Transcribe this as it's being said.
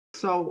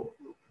So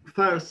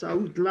first, I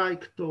would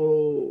like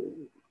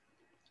to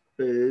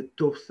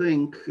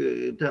thank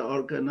the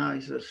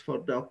organizers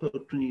for the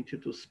opportunity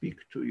to speak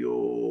to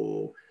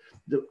you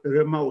the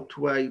remote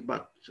way,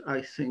 but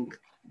I think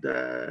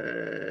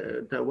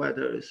the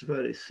weather is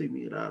very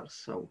similar,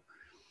 so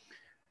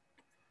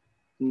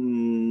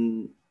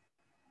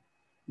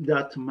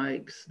that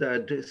makes the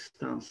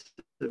distance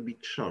a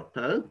bit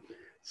shorter.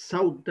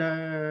 So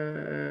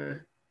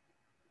the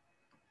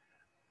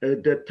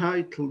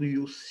title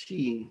you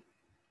see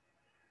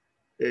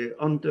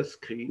on the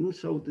screen,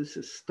 so this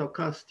is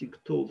Stochastic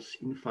Tools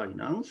in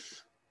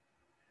Finance.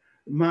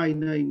 My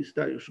name is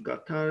Dariusz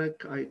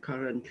Gątarek. I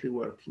currently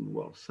work in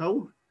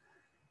Warsaw.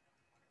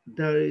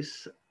 There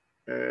is,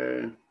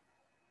 okay.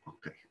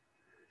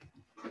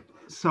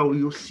 So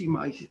you see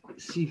my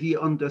CV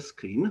on the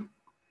screen.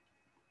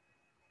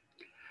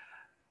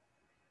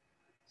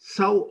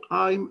 So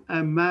I'm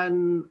a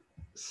man,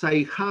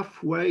 say,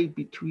 halfway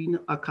between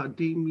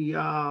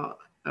academia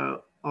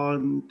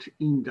and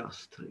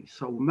industry.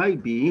 So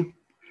maybe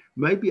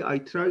I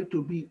try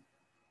to be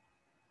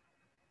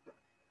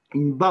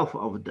in both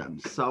of them.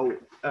 So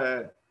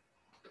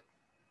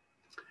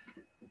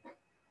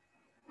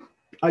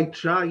I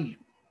try,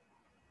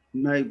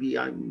 maybe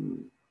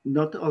I'm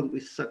not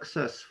always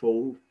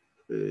successful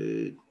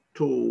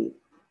to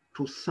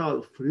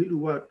solve real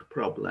world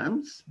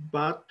problems,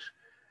 but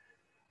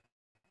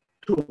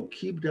to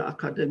keep the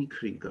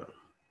academic rigor.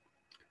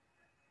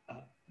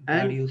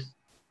 Dariusz,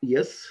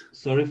 yes.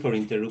 Sorry for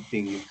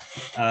interrupting you.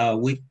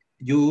 If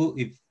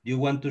you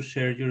want to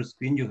share your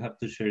screen, you have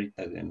to share it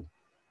again.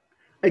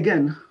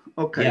 Again,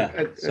 okay.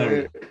 Yeah,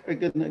 sorry.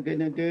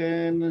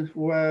 Again.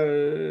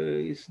 Where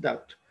is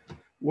that?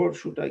 Where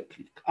should I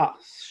click? Ah,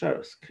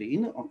 share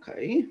screen.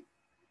 Okay.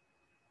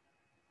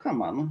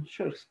 Come on,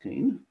 share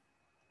screen.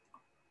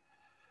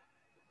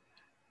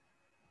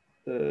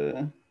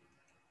 Yeah.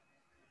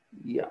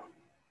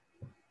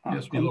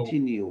 Yes,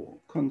 continue,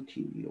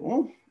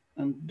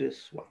 and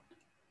this one.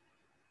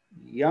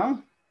 Yeah.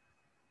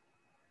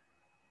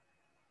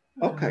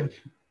 Okay.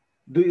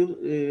 Do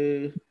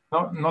you?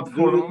 Not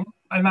for.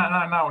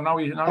 Now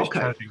it's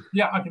charging.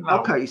 Yeah.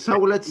 Okay. So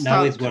let's start.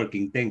 Now it's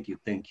working. Thank you.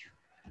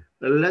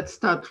 Let's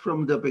start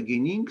from the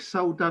beginning.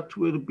 So that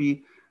will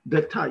be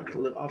the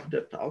title of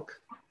the talk: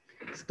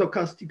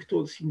 Stochastic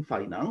Tools in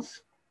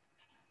Finance,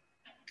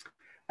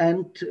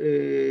 and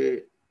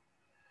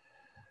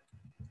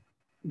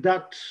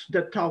that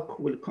the talk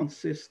will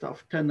consist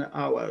of 10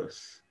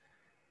 hours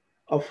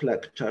of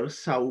lectures.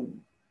 So,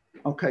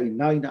 okay,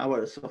 9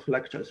 hours of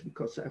lectures,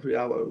 because every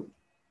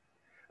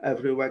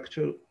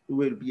lecture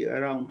will be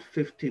around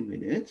 50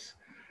 minutes.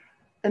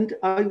 And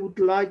I would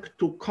like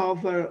to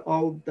cover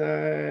all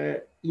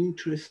the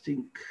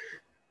interesting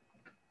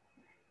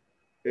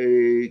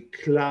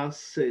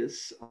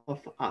classes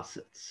of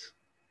assets.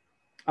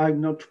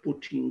 I'm not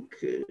putting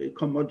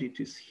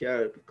commodities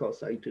here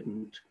because I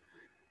didn't.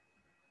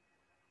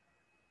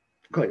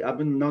 Okay,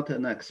 I'm not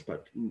an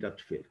expert in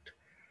that field.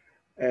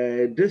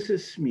 This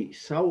is me.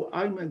 So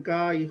I'm a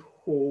guy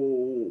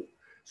who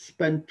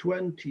spent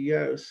 20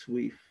 years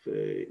with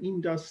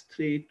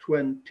industry,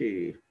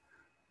 20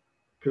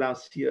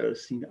 plus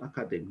years in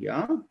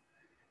academia.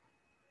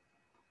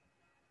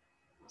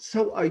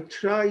 So I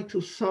try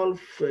to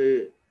solve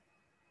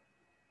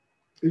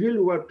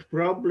real world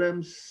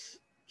problems,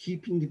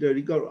 keeping the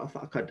rigor of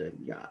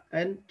academia.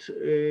 And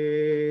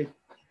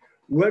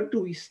where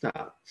do we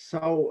start?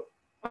 So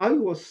I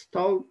was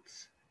told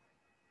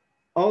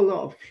all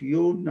of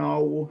you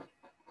know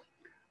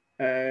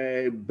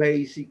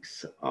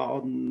basics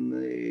on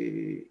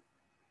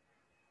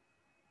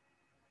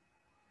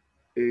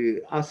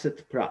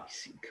asset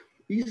pricing.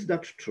 Is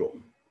that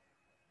true?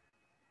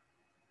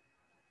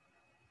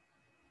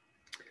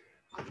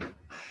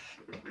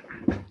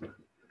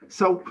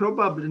 So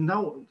probably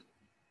no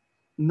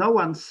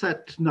one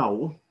said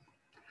no.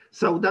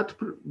 So that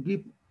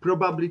be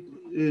probably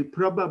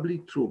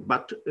true.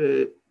 But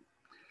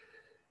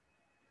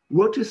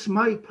what is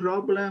my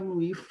problem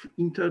with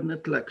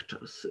internet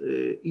lectures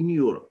in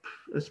Europe,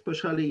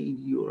 especially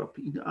in Europe?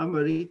 In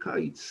America,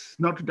 it's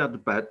not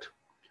that bad.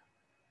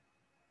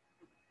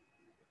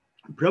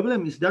 The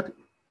problem is that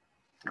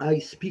I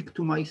speak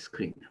to my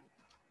screen,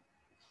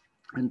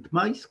 and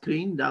my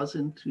screen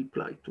doesn't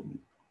reply to me.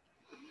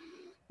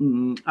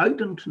 I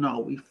don't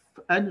know if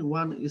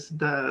anyone is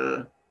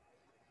there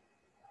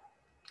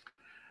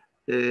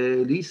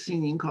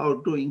listening or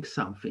doing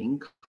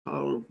something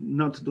or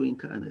not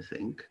doing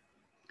anything.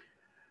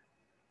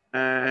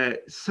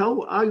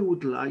 So I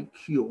would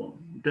like you,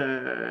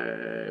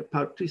 the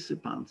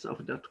participants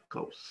of that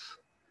course,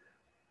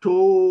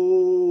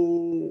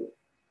 to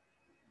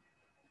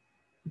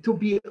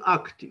be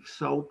active,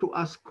 so to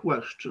ask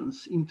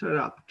questions,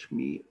 interrupt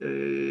me.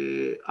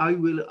 I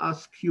will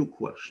ask you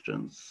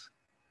questions.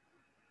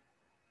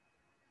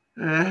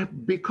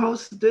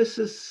 Because this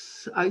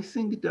is, I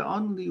think, the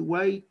only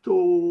way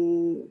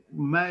to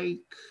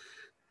make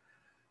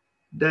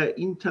the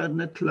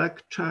internet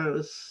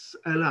lectures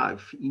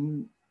alive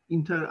in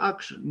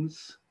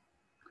interactions.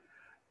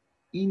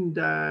 in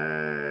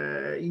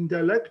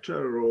the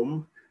lecture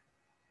room,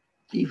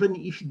 even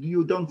if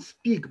you don't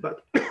speak,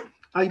 but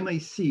I may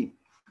see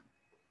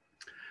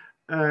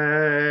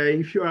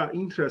if you are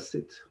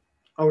interested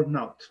or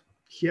not.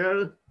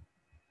 Here,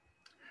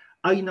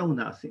 I know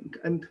nothing.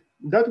 And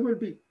that will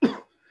be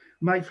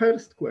my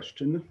first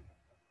question.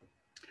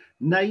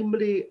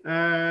 Namely,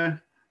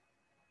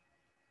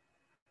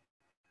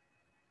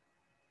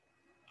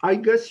 I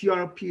guess you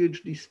are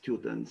PhD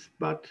students,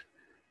 but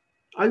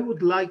I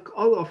would like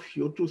all of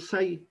you to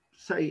say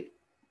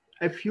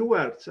a few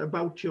words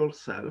about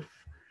yourself,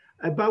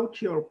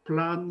 about your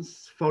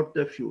plans for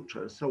the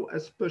future. So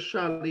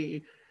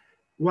especially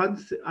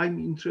I'm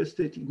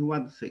interested in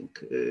one thing.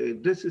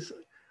 This is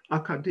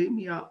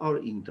academia or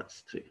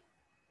industry.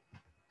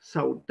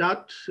 So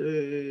that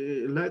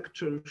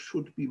lecture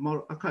should be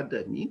more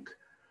academic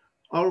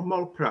or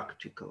more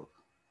practical.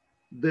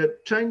 The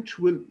change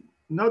will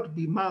not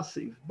be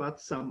massive, but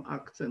some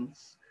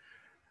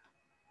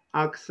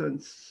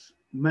accents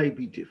may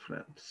be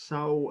different.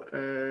 So,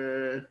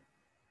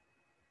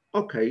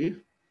 okay,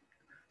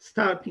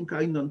 starting,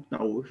 I don't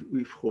know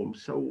with whom.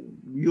 So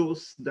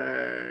use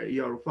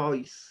your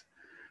voice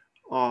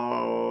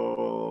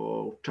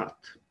or chat.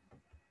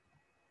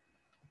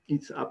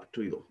 It's up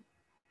to you.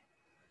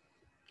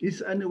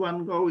 Is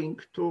anyone going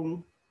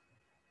to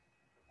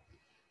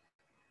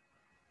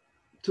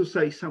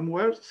say some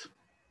words?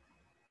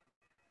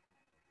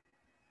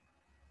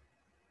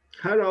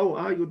 Hello,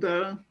 are you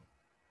there?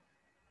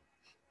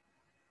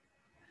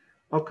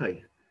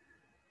 Okay.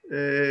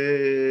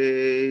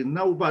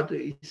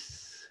 Nobody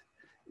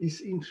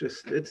is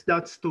interested.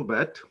 That's too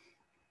bad.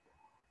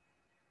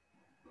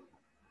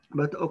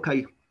 But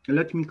okay,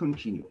 let me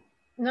continue.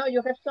 No,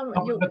 you have some.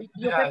 You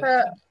have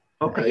a.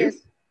 Okay. Yes.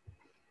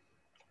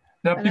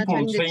 There are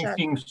people saying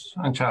things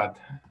on chat.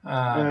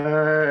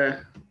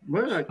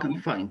 Where I can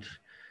find.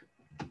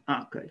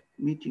 Okay,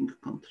 meeting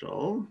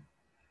control.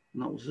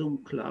 No,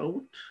 Zoom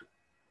Cloud.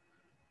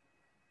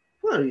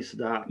 Where is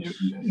that? It's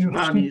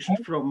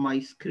vanished from my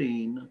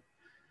screen.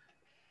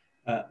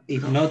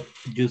 If not,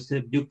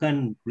 Joseph, you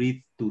can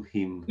read to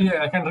him.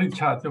 Yeah, I can read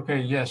chat. Okay,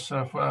 yes.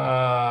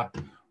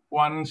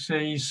 One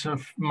says,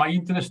 my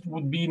interest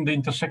would be in the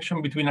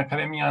intersection between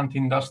academia and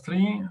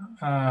industry.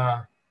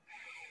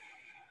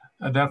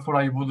 Therefore,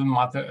 I wouldn't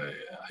matter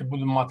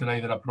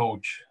either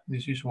approach.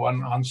 This is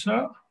one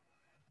answer.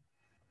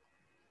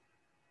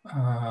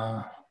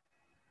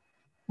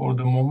 For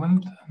the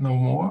moment, no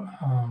more.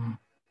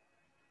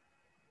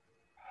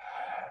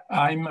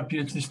 I'm a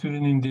PhD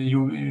student in the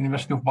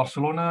University of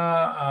Barcelona.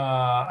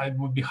 I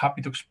would be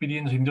happy to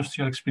experience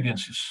industrial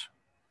experiences.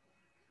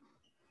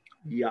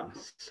 Yeah,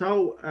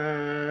 so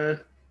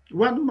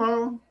one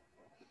more.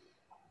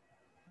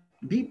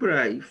 Be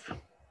brave.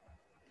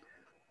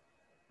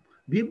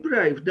 Be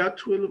brave.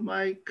 That will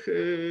make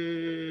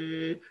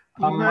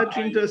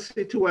imagine the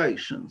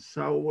situation.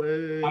 So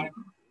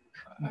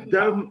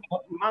there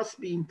must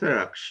be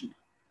interaction.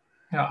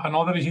 Yeah,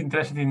 another is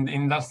interested in the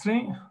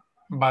industry,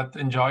 but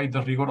enjoy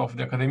the rigor of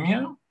the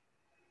academia.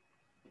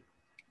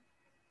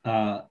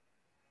 I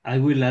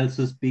will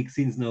also speak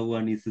since no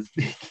one is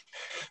speaking.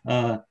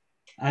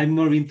 I'm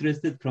more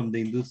interested from the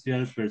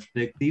industrial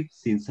perspective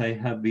since I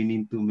have been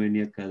into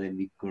many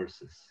academic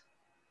courses.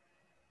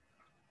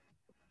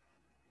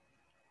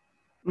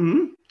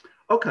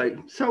 Okay,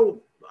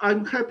 so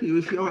I'm happy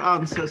with your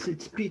answers.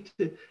 It's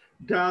pity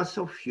there's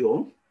a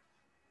few.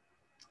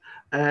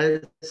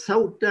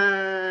 So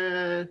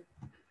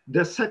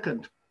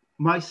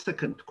my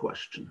second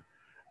question,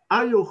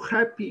 are you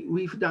happy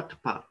with that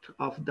part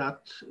of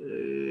that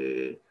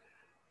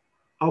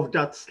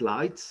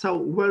slide? So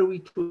where are we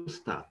to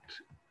start?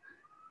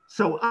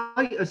 So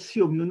I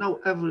assume you know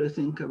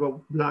everything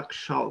about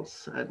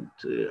Black-Scholes and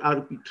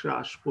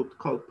arbitrage, put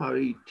call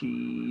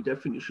parity,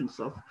 definitions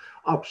of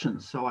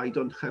options, so I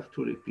don't have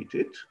to repeat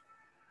it.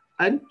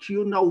 And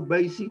you know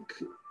basic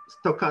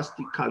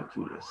stochastic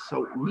calculus.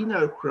 So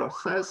linear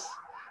process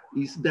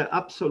is the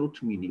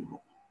absolute minimum.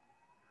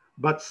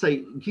 But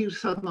say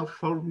Girsanov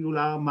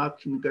formula,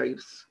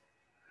 martingales,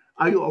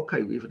 are you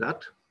okay with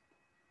that?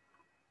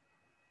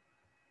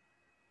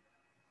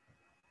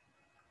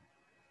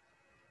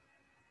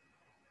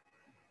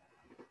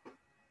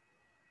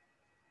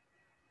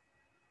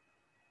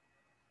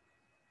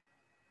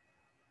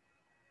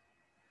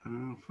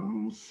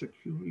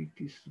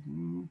 Securities.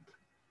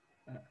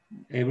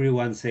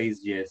 Everyone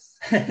says yes.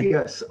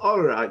 Yes,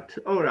 all right.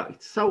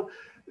 So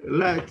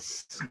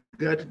let's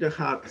get the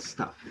hard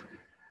stuff.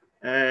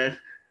 In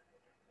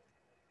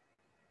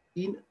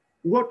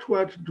what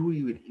word do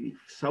we live?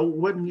 So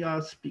when we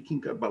are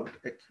speaking about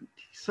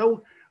equity,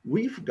 so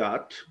we've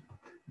got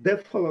the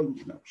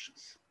following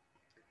notions.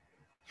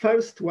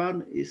 First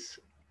one is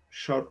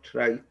short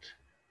rate,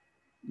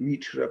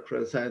 which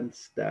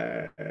represents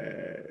the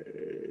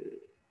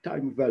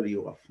time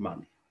value of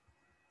money.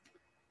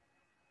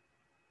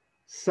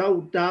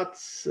 So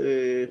that's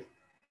a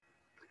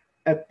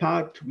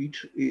part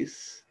which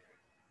is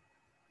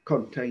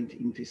contained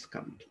in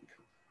discounting.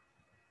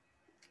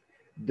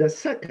 The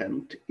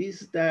second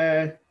is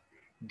the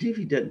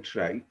dividend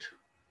rate.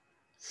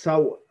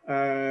 So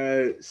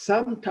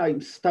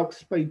sometimes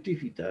stocks pay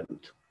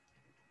dividend,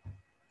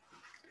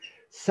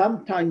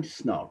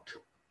 sometimes not,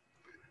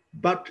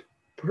 but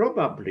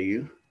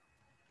probably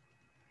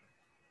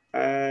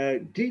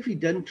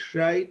dividend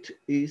rate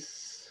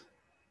is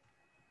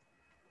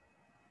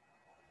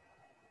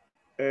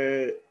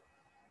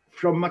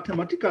from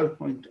mathematical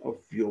point of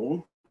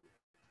view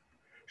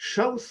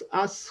shows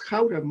us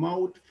how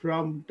remote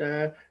from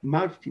the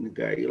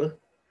martingale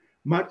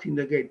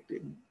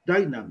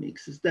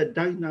dynamics is the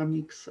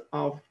dynamics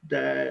of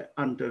the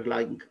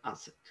underlying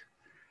asset.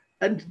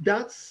 And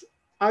that's,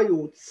 I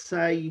would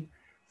say,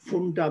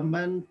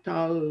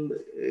 fundamental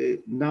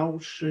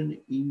notion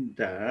in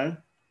the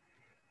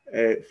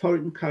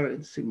foreign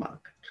currency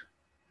market.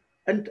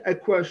 And a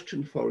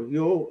question for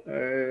you,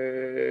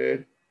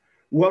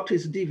 what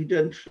is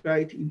dividend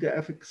rate in the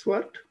FX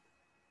world?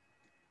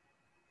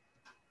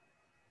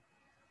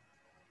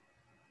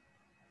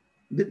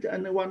 Did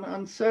anyone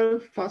answer?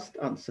 Fast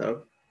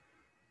answer.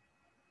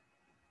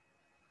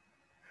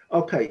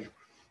 Okay,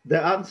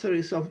 the answer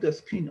is off the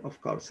screen,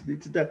 of course.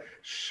 It's the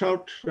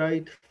short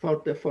rate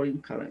for the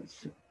foreign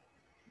currency.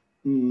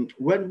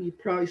 When we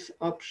price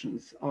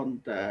options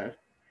in the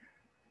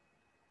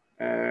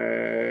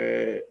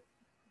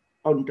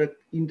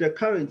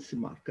currency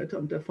market,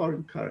 on the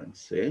foreign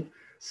currency,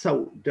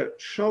 so the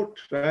short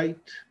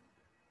rate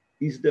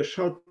is the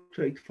short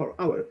rate for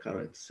our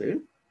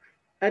currency,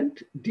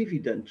 and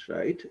dividend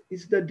rate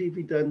is the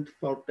dividend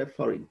for the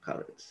foreign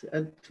currency.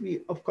 And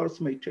we, of course,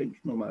 may change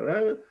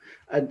numeral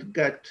and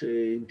get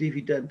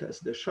dividend as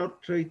the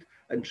short rate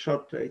and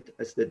short rate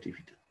as the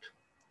dividend.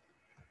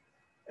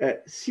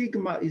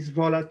 Sigma is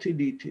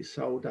volatility,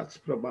 so that's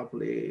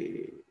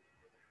probably,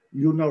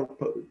 you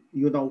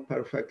know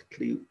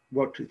perfectly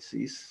what it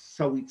is.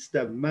 So it's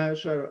the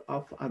measure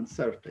of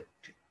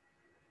uncertainty.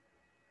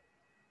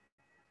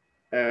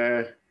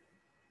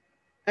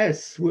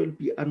 S will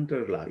be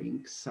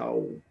underlying,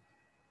 so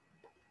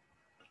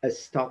a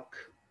stock,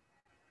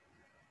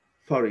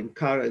 foreign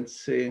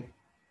currency,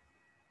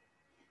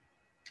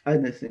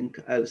 anything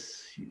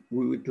else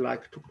we would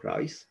like to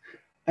price,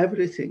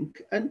 everything,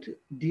 and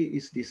D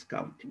is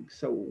discounting.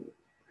 So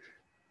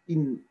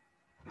in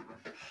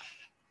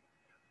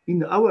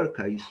our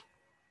case,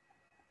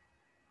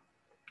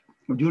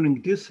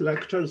 during these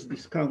lectures,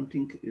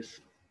 discounting is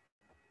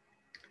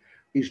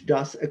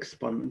just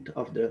exponent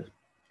of the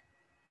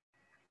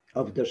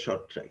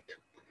short rate.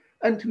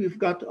 And we've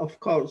got, of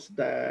course,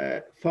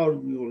 the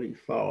formula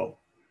for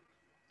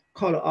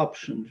call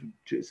option,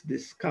 which is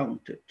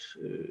discounted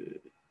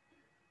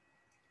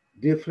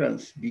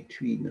difference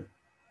between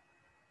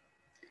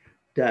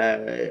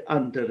the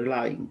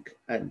underlying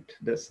and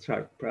the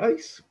strike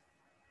price.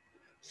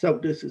 So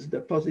this is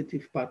the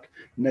positive part,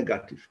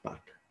 negative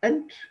part.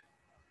 And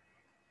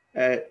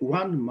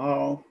one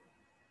more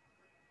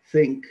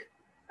thing,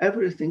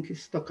 everything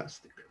is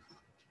stochastic.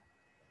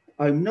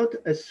 I'm not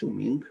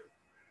assuming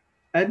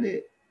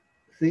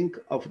anything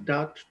of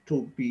that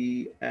to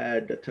be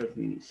a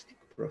deterministic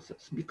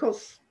process,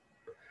 because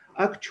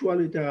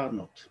actually they are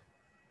not.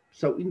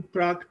 So in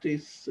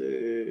practice,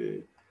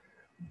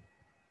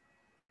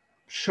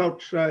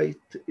 short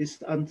rate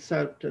is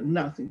uncertain,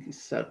 nothing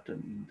is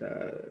certain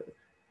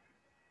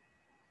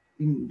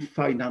in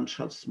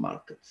financials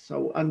markets.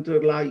 So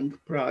underlying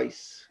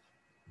price,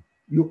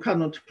 you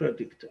cannot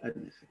predict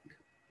anything.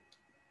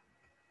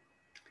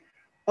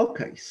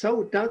 Okay,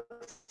 so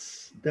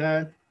that's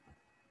the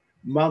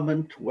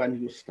moment when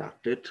you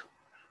started,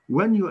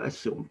 when you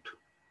assumed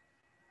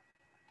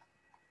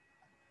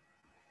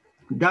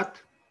that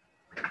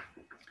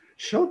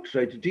short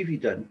rate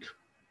dividend,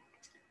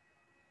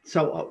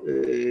 so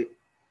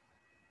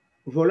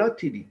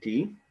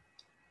volatility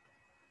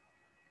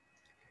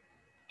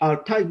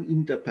are time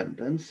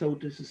independent. So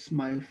this is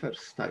my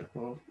first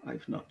typo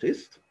I've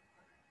noticed,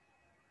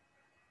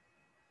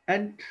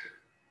 and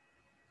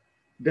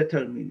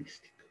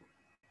deterministic.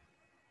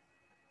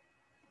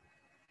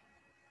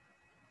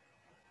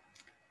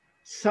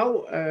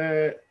 So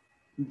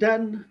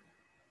then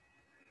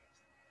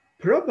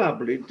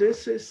probably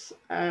this is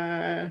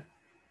a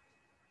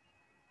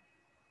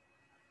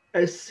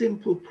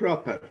simple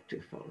property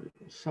for you.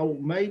 So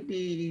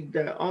maybe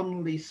the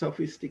only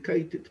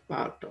sophisticated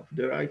part of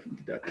deriving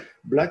the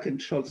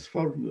Black-Scholes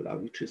formula,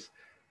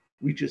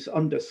 which is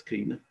on the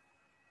screen,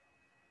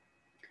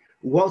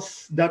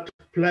 was that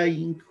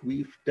playing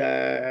with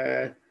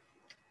the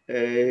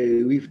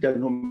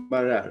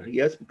numeral.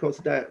 Yes, because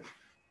the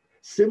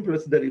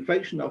simplest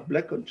derivation of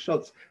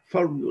Black-Scholes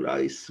formula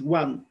is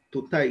one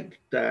to take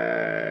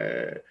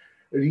the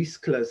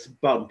riskless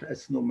bond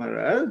as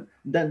numeral,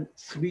 then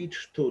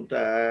switch to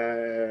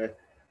the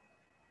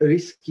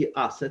risky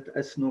asset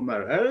as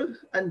numeral,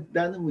 and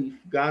then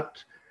we've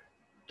got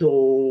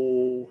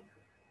to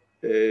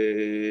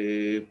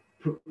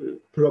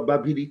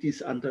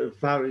probabilities under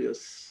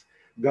various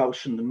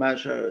Gaussian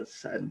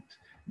measures and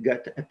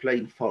get a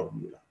plain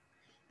formula,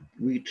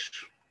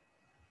 which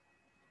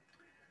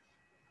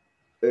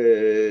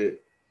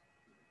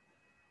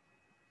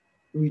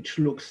which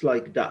looks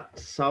like that.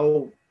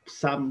 So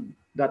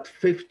that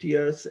 50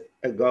 years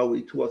ago,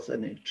 it was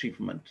an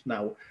achievement.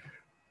 Now,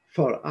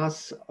 for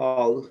us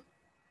all,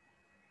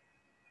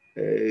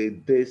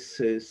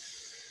 this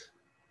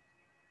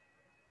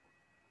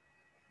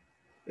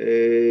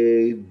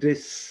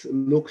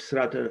looks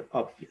rather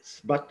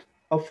obvious. But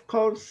of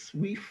course,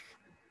 with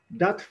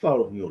that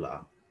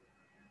formula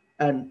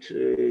and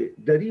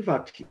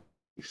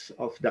derivatives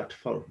of that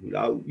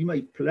formula, we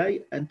may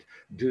play and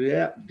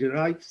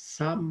derive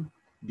some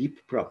deep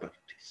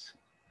properties.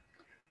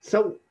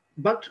 So,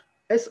 but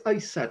as I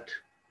said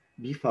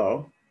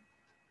before,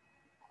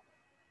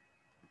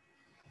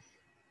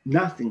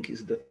 nothing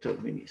is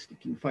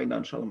deterministic in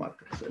financial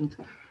markets. And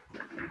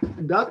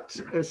that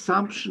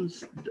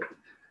assumptions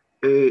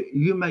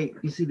you may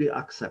easily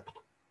accept.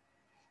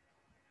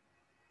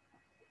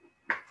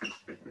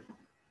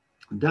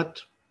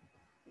 That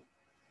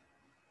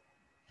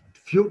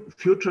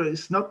future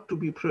is not to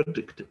be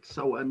predicted.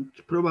 So, and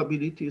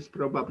probability is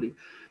probably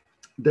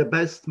the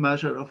best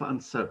measure of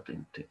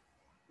uncertainty.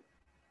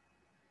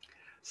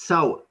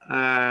 So,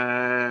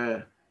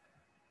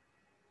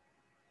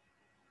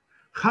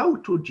 how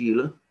to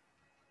deal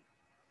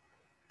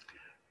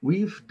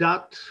with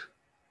that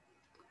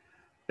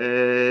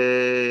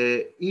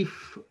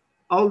if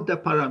all the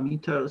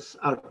parameters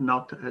are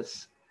not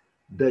as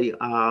they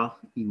are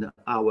in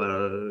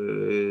our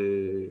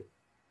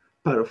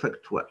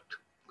perfect world?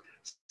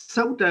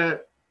 So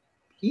the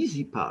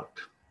easy part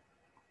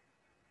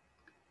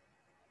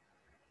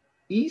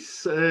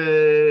is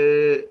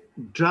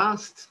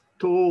just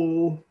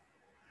to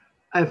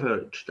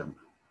average them.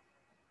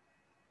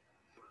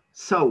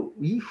 So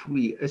if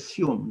we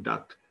assume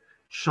that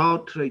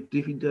short rate,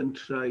 dividend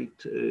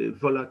rate,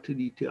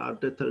 volatility are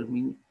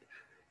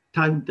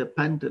time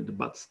dependent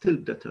but still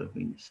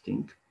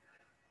deterministic,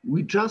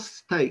 we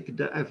just take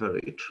the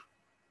average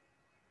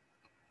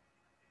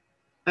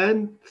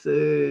and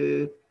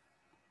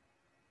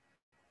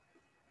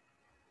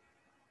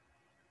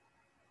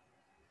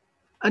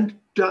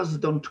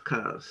just don't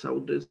care. So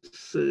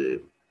this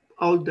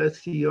all the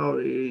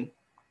theory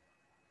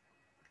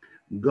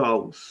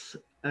goes,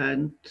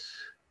 and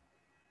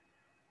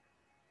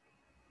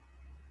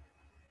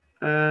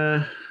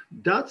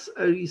that's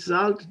a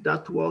result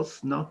that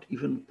was not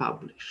even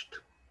published.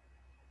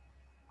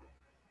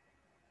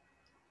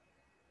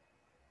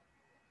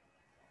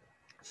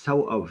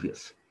 So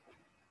obvious.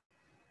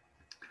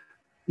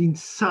 In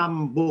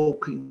some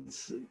book,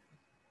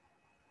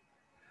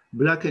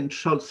 Black and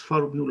Scholes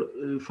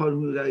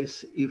formula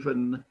is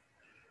even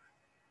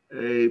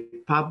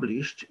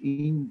published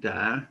in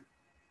the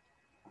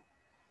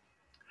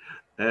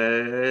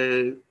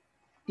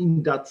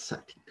in that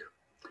setting.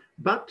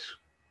 But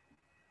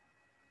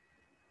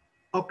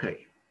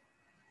okay,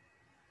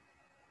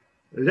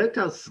 let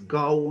us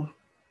go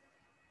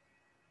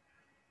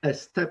a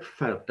step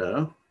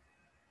further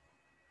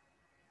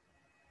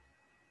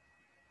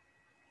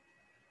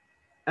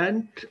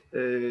and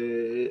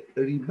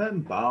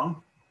remember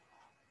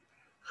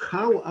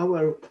how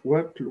our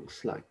work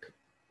looks like.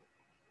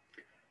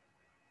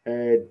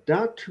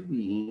 That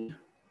we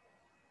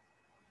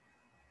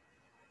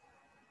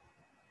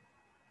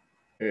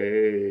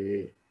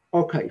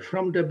okay,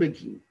 from the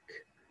beginning.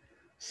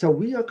 So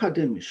we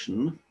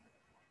academicians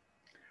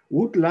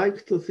would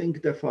like to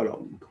think the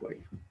following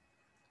way.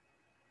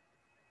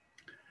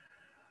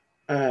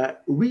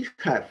 We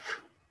have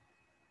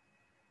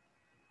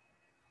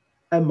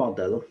a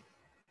model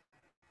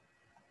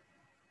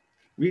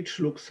which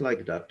looks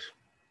like that.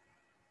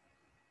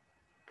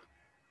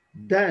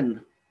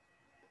 Then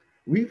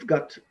we've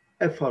got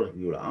a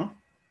formula.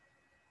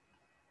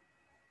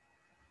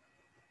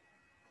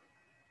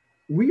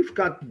 We've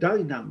got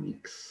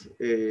dynamics,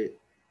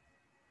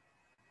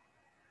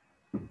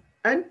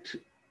 and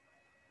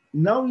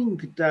knowing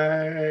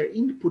the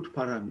input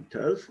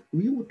parameters,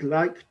 we would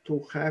like to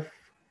have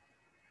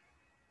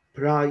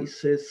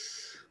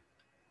prices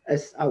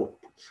as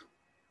outputs.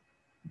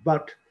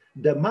 But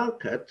the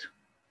market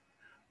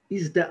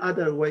is the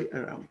other way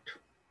around.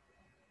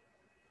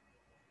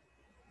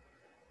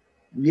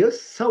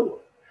 Yes,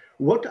 so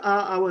what are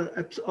our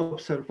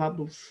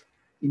observables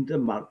in the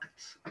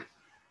markets?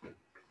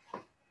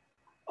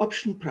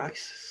 Option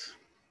prices.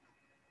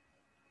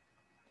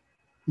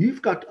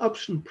 You've got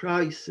option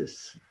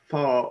prices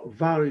for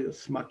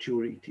various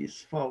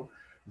maturities, for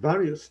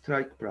various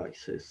strike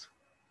prices.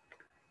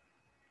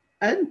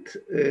 And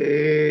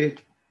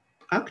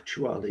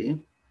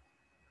actually,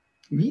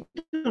 we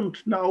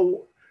don't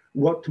know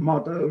what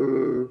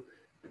models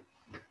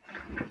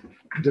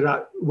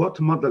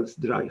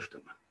drive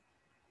them.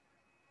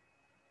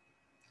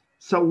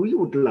 So we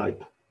would like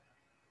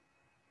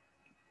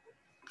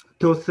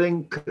to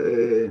think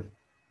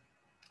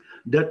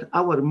that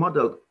our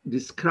model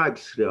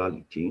describes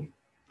reality,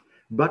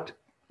 but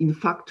in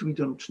fact, we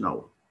don't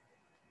know.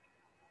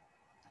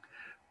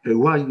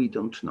 Why we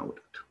don't know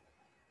that?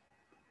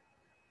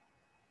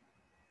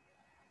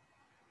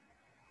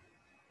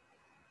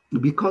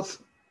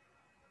 Because,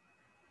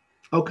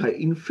 okay,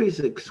 in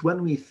physics,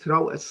 when we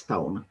throw a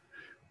stone,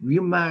 we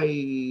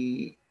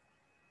may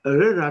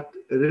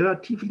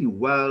relatively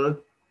well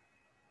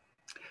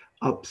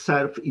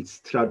observe its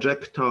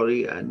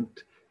trajectory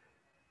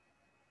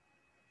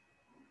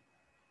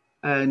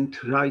and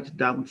write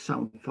down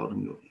some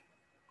formulae.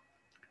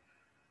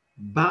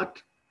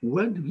 But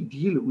when we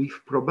deal with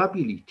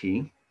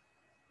probability,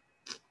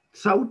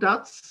 so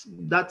that's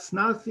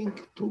nothing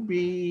to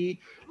be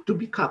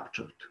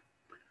captured.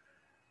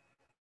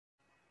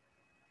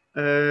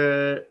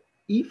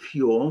 If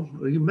you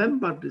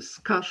remember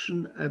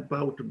discussion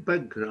about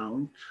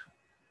background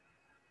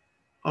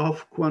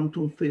of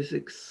quantum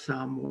physics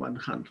some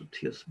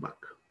 100 years back.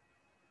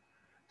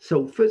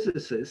 So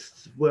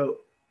physicists were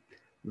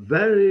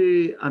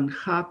very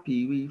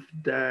unhappy with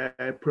the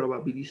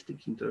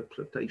probabilistic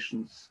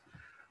interpretations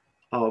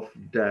of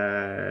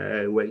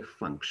the wave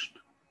function.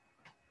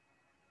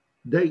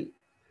 They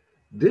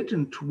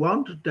didn't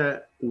want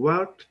the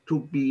world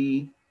to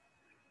be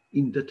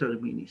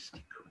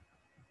indeterministic.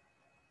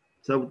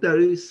 So there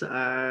is,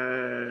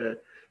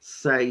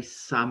 say,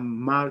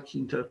 some marked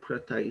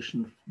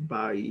interpretation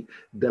by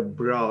De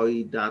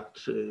Broglie that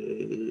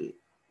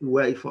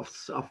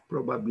waves of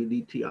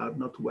probability are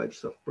not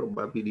waves of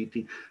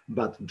probability,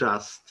 but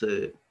just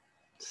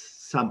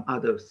some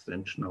other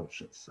strange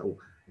notions.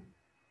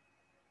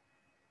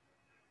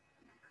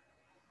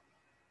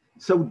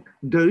 So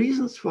the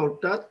reasons for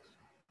that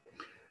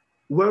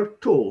were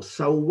two.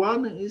 So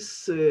one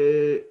is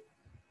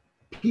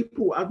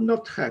people are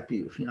not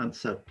happy with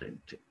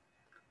uncertainty.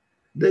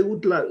 They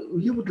would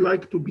you would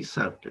like to be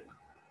certain.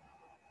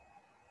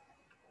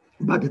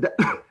 But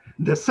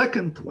the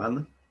second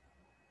one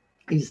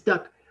is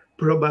that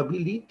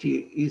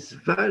probability is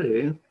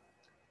very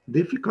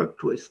difficult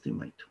to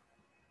estimate.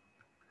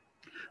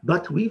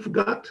 But we've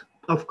got,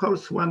 of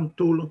course, one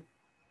tool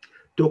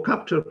to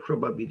capture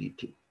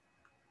probability.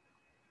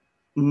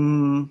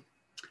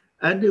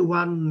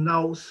 Anyone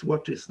knows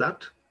what is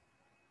that?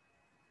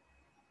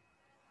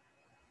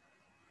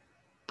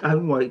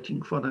 I'm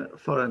waiting for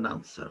an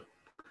answer.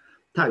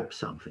 Type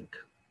something.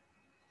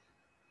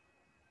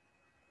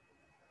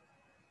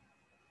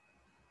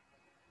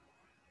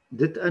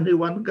 Did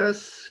anyone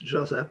guess,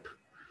 Joseph?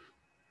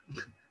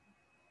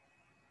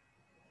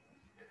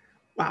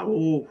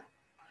 Wow.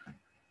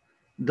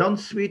 Don't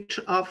switch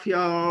off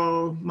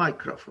your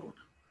microphone.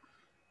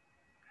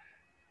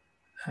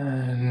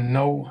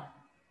 No.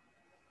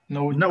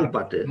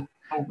 Nobody.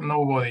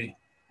 Nobody.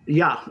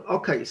 Yeah,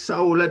 okay,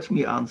 so let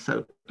me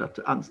answer that.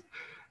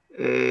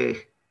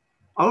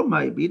 Or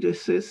maybe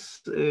this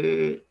is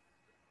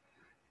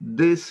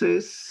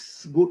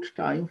good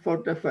time for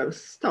the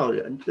first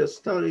story. And the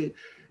story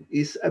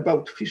is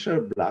about Fisher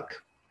Black,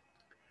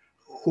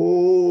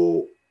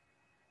 who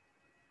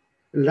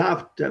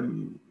loved the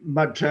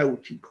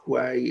majestic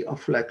way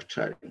of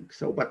lecturing.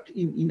 So, but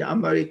in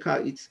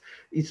America,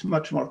 it's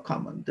much more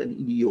common than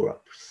in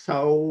Europe.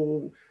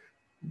 So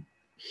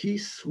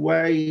his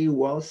way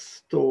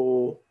was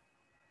to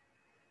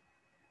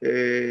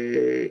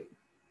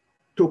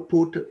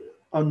put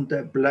on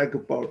the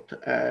blackboard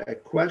a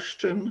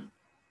question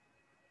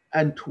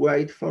and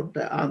wait for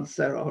the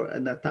answer or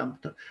an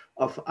attempt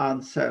of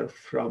answer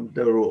from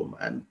the room.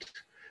 And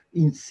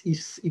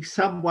if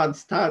someone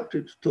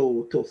started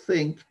to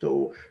think,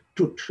 to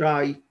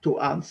try to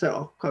answer,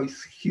 of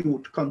course, he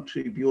would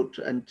contribute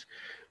and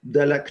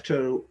the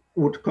lecture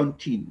would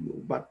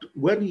continue. But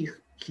when he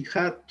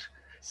heard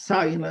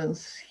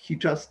silence, he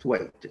just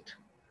waited,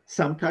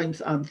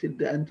 sometimes until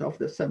the end of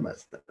the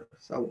semester.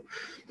 So,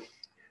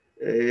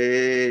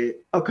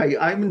 okay,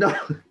 I'm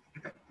not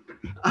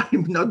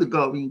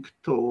going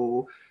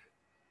to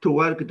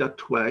work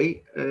that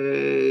way.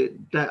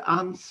 The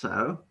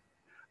answer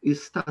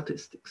is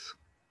statistics.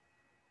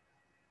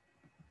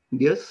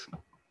 Yes,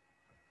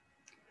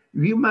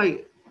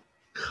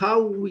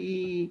 how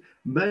we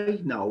may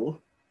know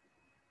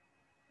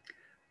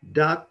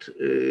that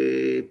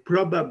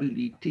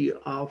probability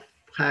of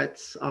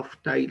heads, of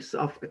tails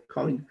of a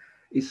coin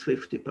is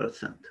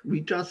 50%.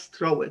 We just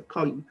throw a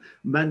coin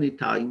many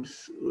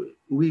times.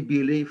 We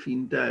believe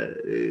in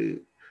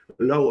the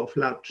law of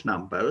large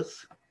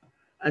numbers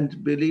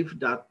and believe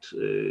that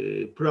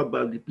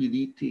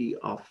probability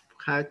of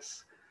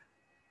heads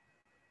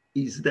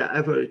is the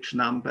average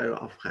number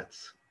of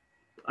heads.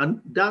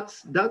 And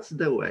that's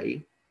the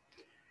way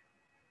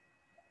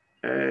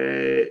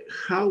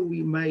how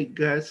we may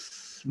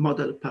guess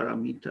model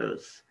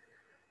parameters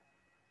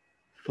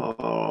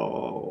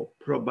for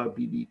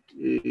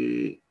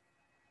probability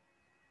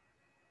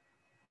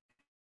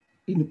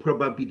in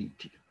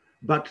probability.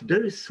 But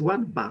there is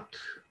one but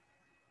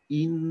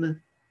in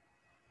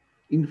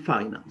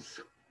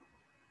finance.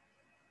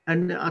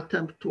 An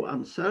attempt to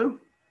answer?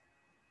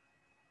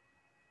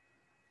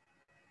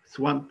 It's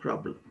one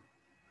problem.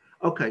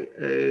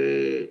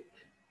 Okay,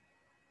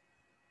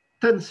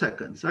 10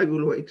 seconds. I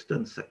will wait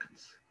 10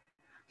 seconds.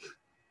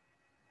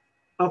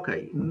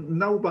 Okay,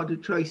 nobody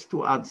tries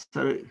to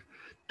answer.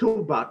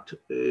 Too bad.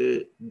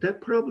 The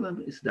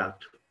problem is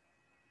that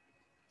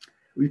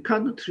we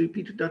cannot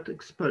repeat that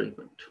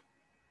experiment.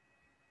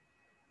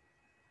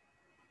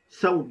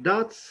 So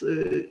that's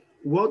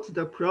what's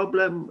the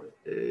problem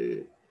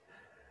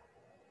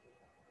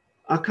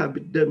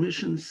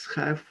academicians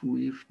have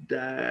with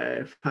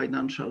the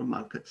financial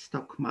markets,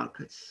 stock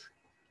markets.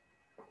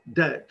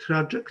 The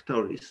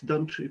trajectories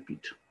don't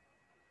repeat.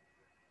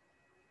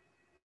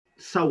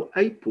 So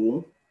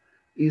Apple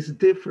is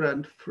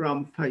different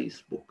from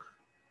Facebook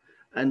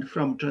and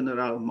from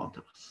General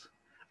Motors.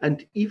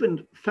 And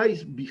even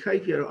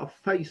behavior of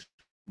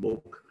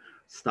Facebook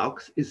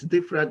stocks is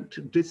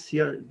different this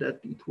year than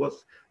it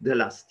was the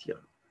last year.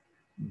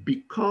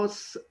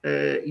 Because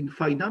in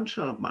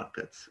financial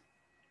markets,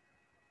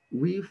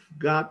 we've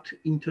got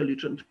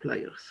intelligent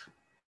players.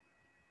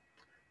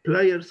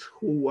 Players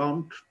who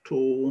want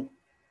to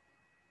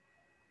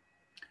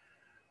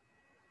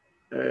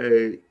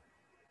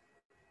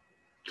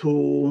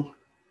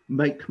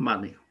make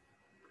money.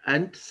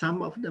 And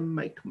some of them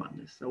make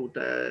money. So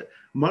the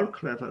more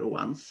clever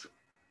ones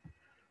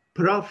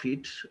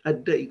profit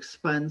at the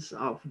expense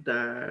of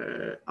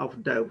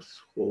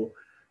those who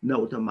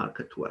know the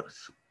market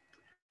worse.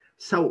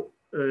 So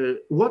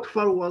what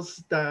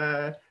was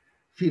the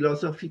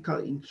philosophical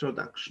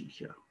introduction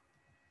here?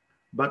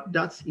 But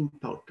that's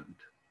important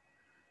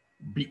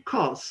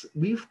because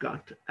we've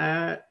got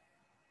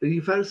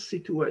reverse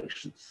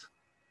situations.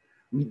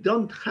 We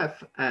don't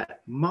have a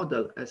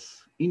model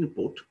as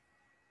input,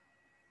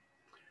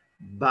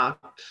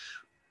 but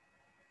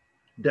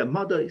the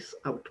model is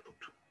output.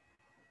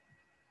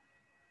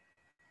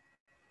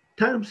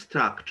 Term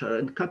structure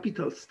and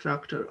capital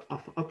structure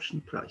of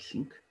option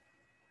pricing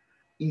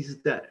is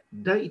the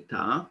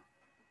data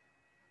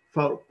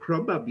for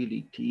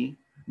probability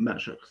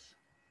measures.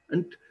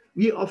 And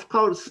we, of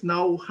course,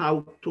 know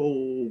how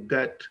to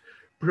get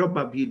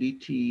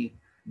probability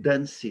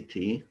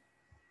density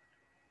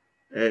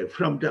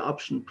from the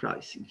option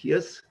pricing.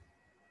 Yes,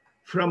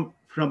 from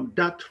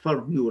that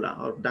formula,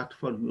 or that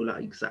formula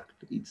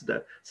exactly. It's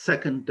the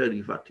second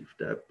derivative.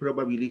 The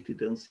probability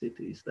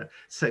density is the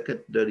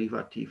second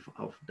derivative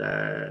of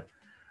the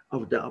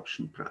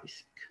option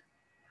pricing.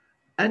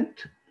 And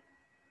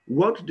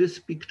what this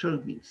picture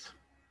means.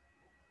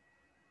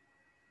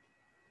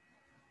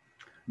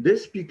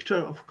 This picture,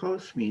 of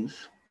course,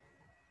 means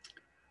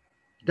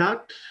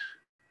that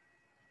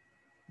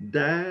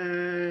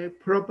the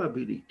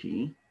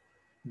probability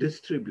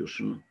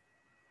distribution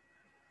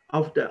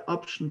of the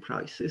option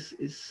prices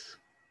is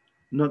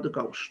not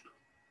Gaussian.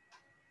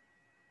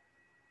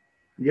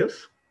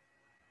 Yes?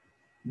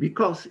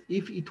 Because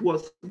if it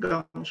was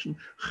Gaussian,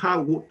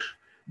 how would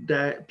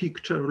the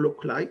picture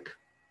look like?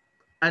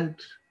 And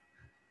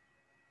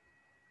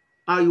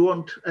I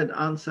want an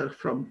answer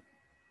from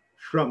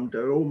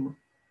the room,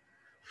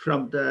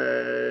 from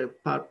the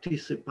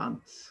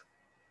participants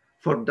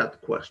for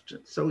that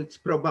question. So it's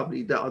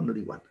probably the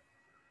only one.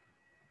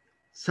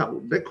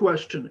 So the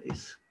question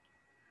is,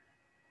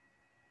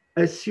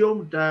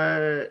 assume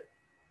the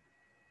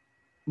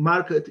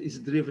market is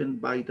driven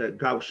by the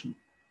Gaussian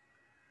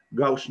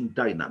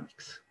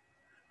dynamics.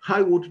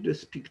 How would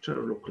this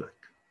picture look like?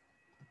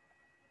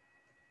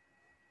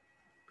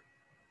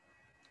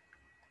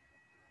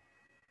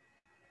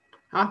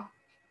 Huh?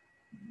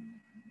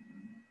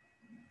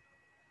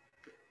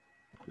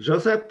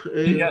 Joseph?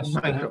 Yes,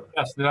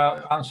 yes, there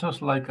are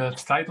answers like a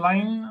straight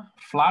line,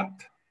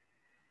 flat.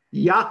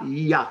 Yeah.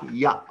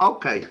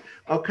 Okay.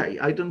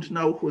 I don't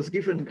know who's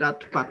given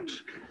that, but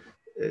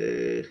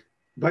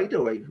by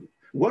the way,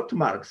 what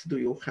marks do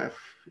you have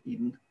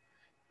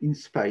in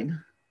Spain?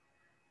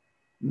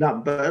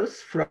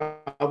 Numbers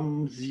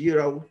from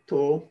 0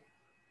 to,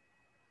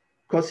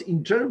 because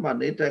in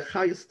Germany the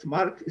highest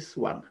mark is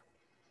 1.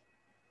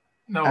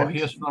 No, and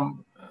here's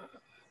from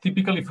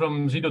typically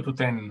from 0 to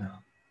 10.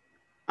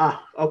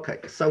 Ah, okay.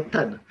 So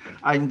 10.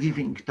 I'm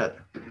giving 10.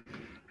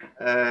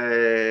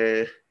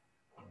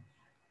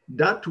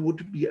 That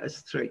would be a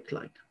straight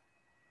line.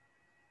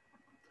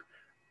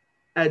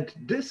 And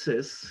this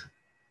is,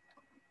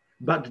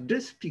 but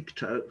this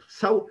picture,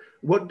 so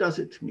what does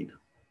it mean?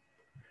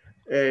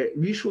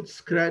 We should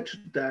scratch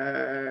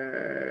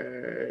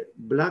the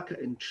Black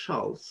and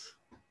Scholes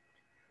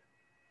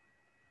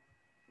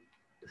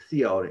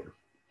theory.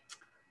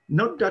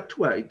 Not that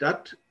way,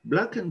 that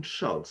Black and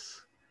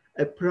Scholes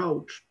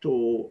approach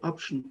to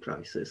option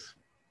prices,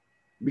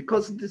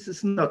 because this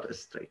is not a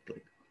straight line.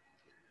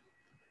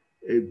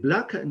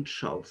 Black and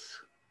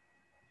Scholes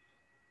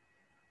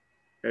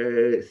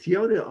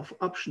theory of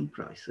option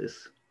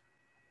prices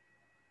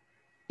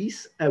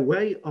is a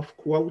way of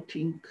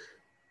quoting,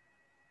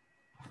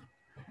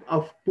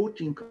 of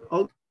putting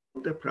all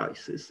the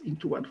prices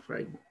into one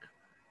framework.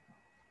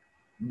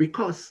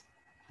 Because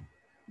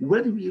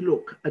when we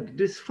look at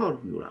this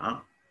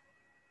formula,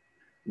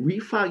 we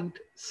find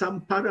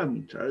some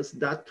parameters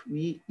that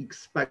we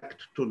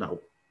expect to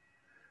know.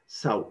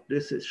 So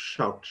this is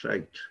short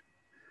rate,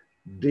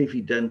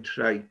 dividend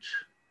rate.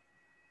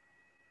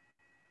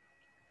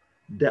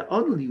 The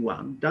only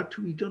one that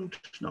we don't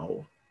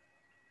know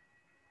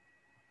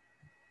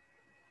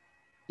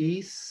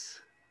is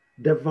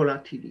the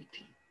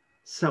volatility.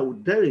 So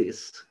there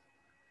is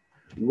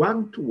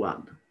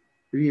one-to-one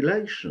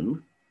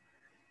relation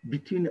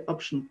between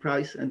option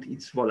price and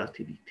its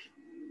volatility.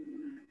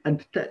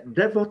 And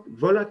the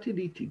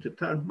volatility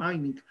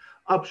determining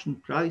option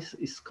price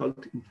is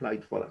called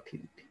implied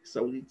volatility.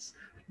 So it's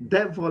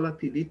the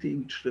volatility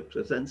which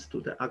represents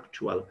to the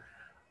actual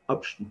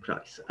option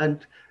price.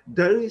 And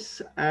there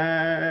is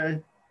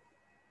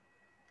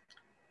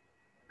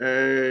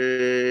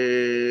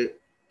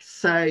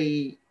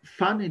say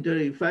funny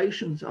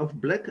derivations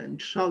of Black and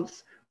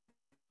Scholes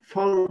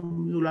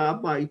formula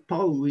by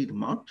Paul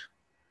Wilmot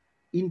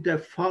in the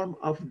form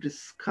of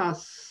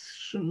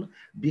discussion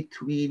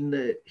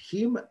between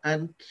him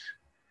and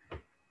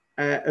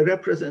a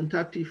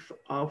representative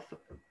of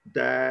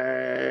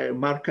the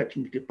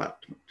marketing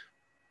department.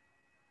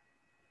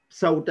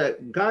 So the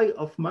guy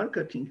of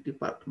marketing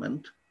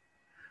department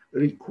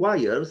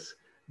requires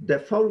the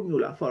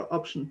formula for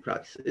option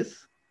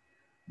prices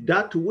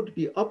that would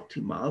be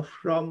optimal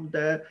from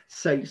the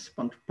sales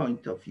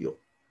point of view.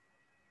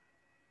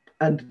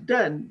 And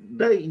then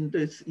they, in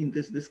this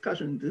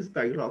discussion, in this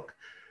dialogue,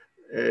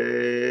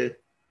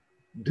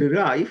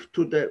 derive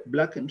to the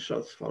Black and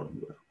Scholes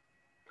formula.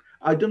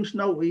 I don't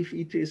know if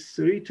it is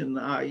written.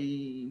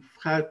 I've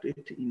heard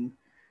it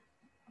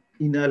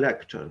in a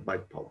lecture by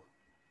Paul.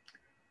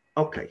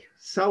 Okay,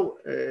 so,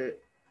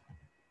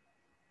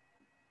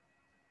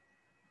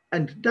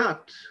 and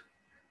that,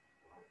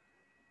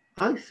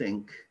 I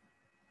think,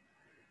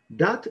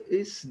 that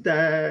is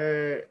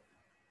the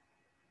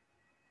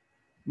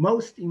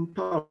most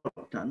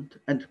important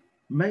and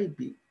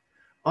maybe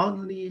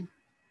only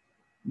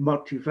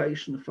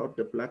motivation for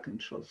the Black and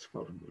Scholes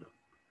formula.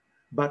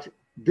 But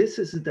this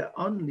is the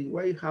only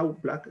way how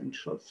Black and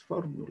Scholes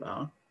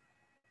formula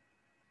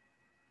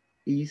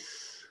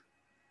is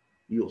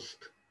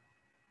used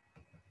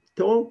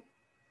to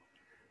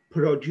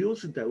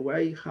produce the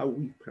way how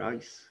we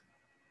price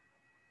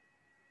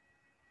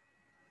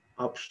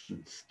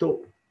options,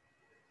 to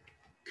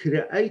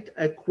create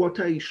a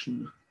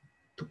quotation,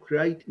 to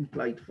create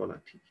implied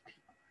volatility.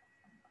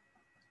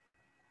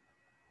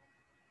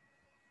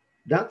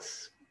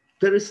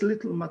 There is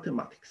little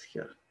mathematics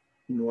here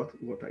in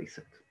what I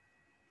said.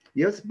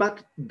 Yes,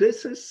 but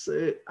this is,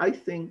 I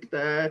think,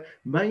 the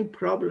main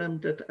problem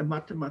that a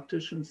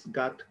mathematicians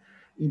got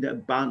in a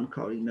bank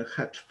or in a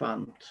hedge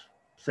fund,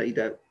 say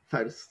the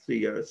first 3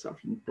 years of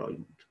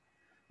employment,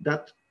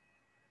 that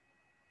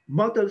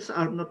models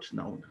are not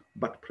known,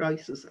 but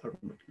prices are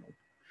not known,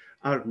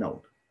 are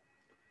known.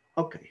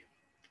 Okay,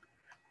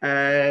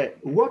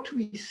 what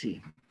we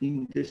see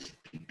in this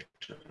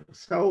picture.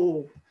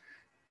 So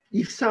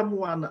if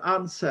someone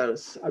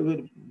answers, I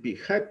will be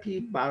happy,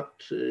 but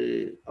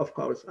of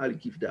course, I'll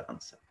give the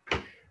answer.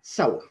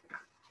 So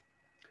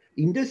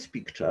in this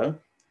picture,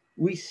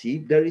 we see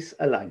there is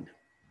a line.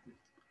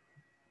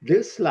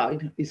 This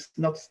line is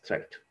not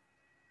straight.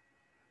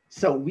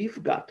 So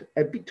we've got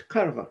a bit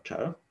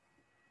curvature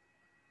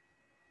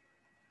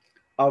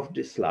of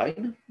this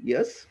line.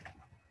 Yes,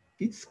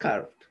 it's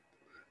curved.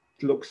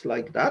 It looks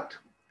like that.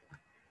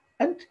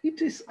 And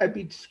it is a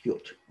bit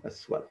skewed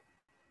as well.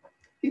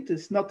 It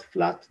is not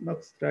flat,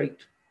 not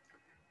straight,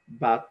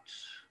 but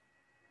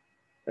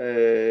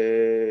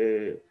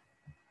it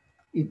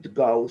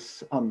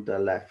goes on the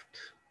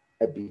left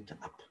a bit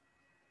up.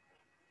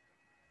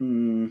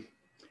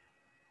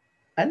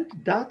 And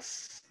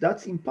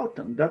that's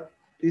important. That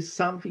is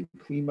something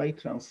we may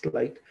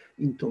translate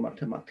into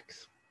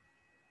mathematics.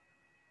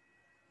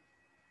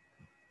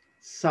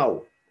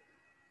 So,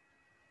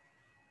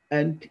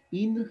 and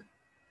in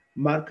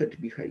market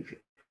behavior.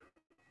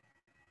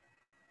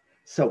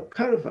 So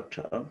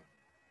curvature,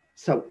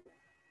 so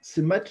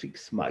symmetric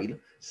smile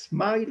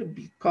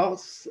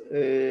because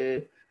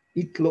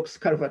it looks,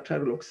 curvature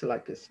looks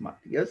like a smile,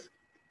 yes?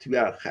 We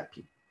are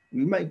happy.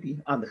 We may be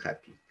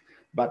unhappy,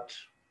 but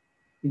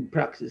in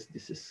practice,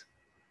 this is.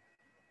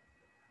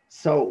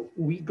 So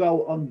we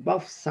go on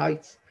both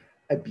sides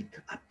a bit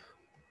up.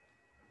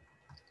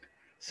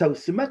 So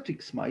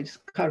symmetric smiles,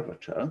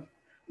 curvature,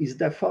 is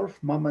the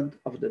fourth moment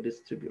of the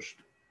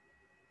distribution.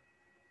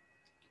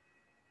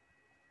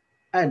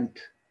 And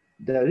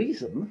the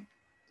reason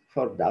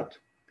for that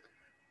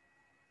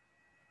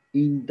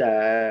in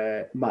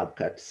the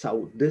market,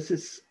 so this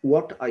is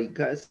what I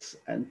guess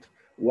and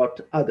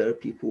what other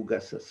people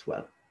guess as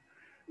well,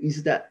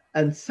 is the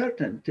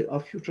uncertainty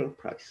of future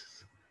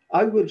prices.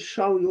 I will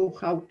show you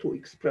how to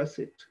express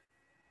it,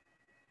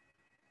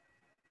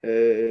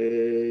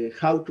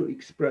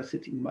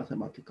 in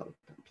mathematical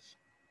terms.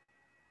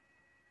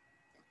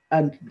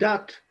 And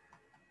that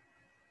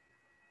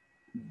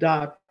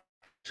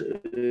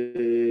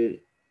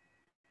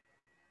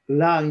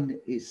line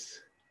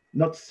is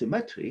not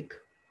symmetric,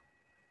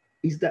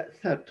 is the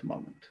third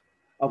moment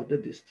of the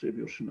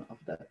distribution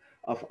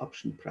of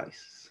option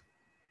prices.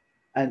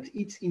 And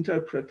its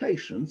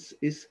interpretations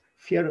is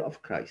fear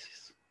of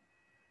crisis.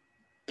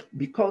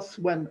 Because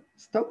when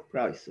stock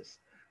prices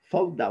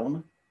fall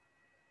down,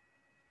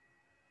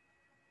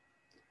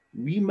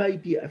 we may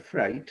be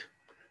afraid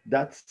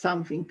that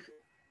something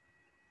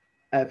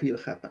evil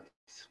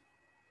happens.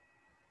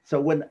 So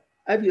when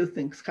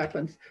everything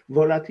happens,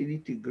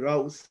 volatility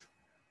grows,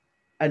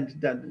 and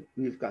then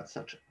we've got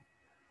such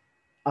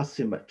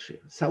asymmetry.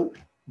 So,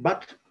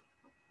 but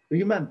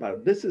remember,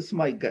 this is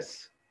my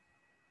guess.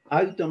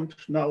 I don't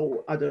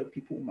know other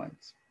people's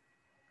minds.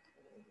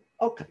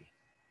 Okay.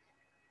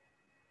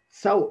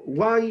 So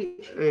why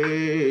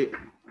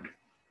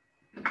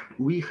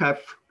we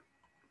have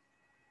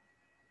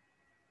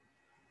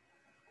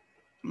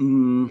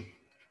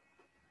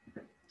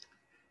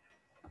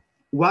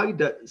why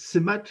the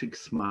symmetric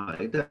smile,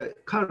 the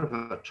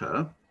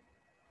curvature,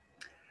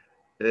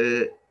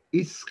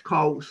 is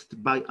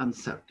caused by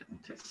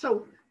uncertainty.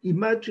 So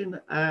imagine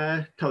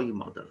a toy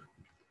model.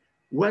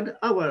 When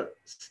our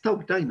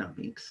stock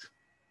dynamics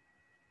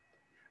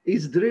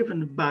is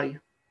driven by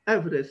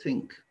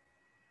everything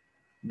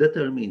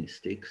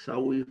deterministic, so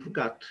we've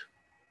got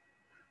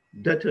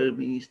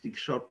deterministic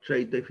short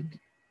trade,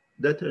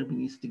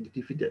 deterministic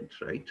dividend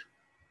rate,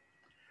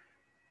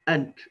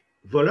 and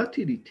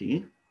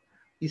volatility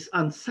is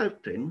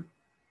uncertain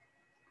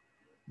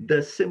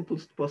the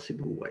simplest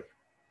possible way.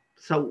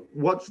 So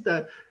what's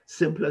the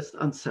simplest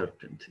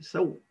uncertainty?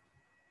 So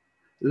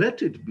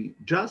let it be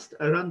just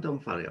a random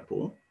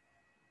variable,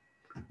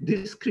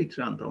 discrete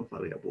random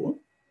variable,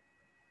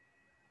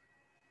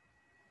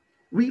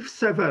 with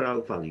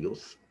several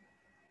values.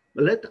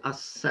 Let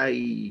us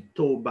say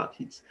 2, but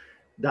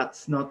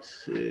that's not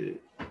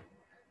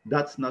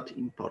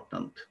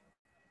important.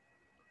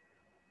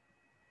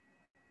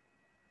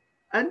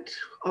 And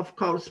of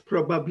course,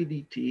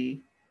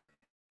 probability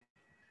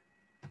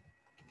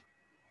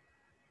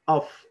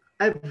of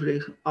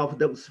every of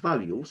those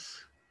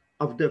values,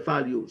 of the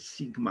value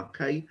sigma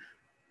k,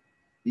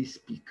 is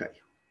pk.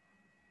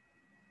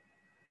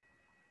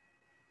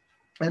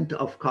 And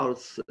of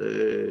course,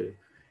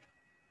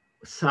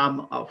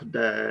 sum of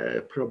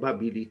the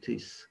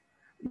probabilities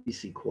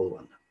is equal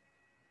 1.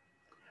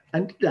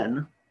 And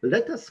then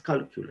let us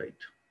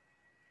calculate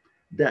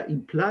the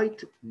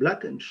implied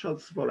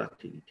Black-Scholes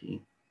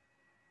volatility.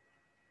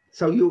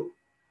 So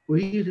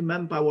we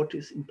remember what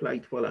is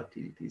implied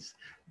volatility. It's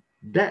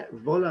the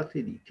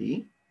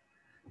volatility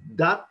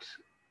that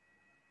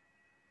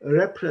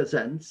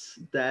represents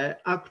the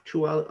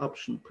actual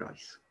option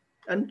price.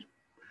 And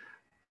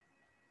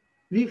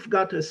we've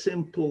got a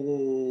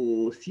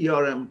simple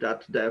theorem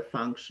that the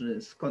function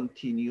is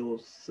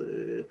continuous,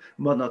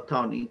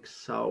 monotonic,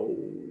 so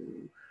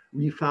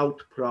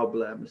without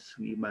problems,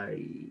 we've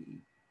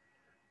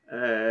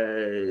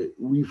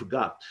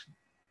got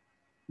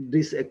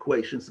these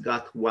equations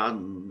got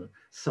one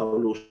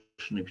solution,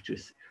 which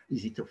is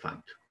easy to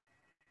find.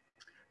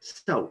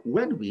 So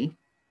when we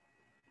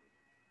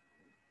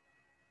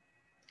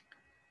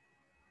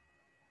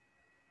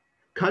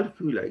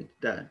calculate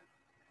the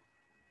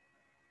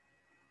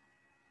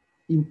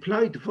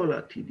implied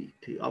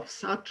volatility of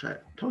such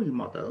a toy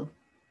model,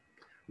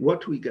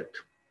 what we get?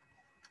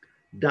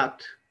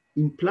 That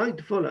implied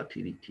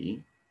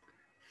volatility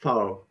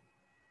for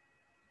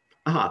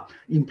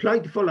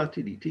implied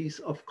volatility is,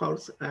 of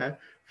course, a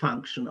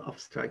function of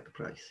strike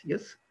price.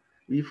 Yes,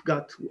 we've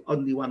got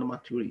only one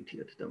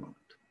maturity at the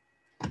moment.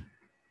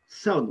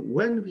 So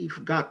when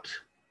we've got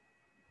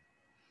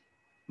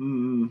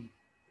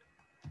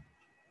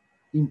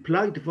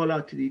implied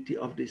volatility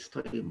of this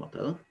toy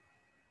model,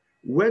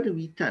 when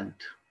we tend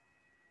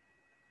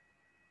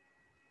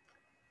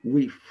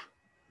with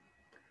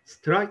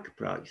strike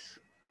price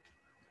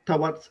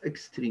towards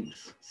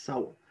extremes,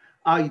 so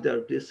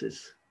either this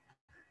is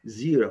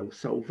 0,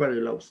 so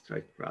very low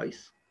strike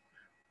price,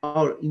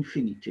 or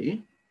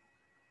infinity,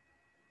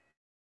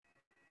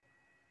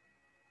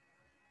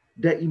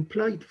 the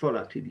implied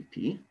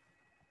volatility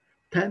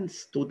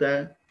tends to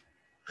the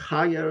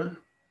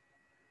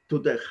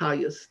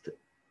highest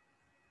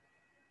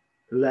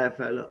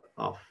level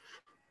of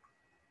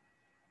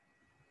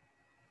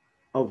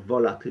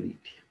volatility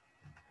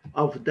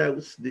of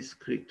those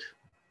discrete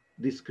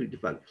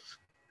values.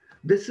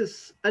 This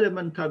is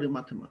elementary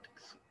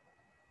mathematics.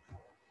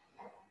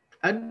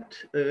 And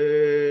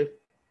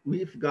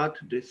we've got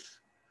this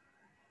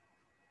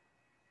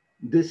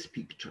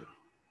picture.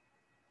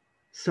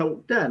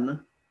 So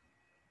then,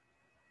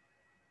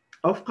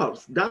 of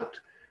course, that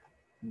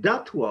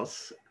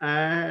was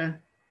a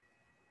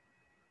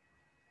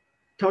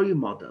toy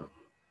model.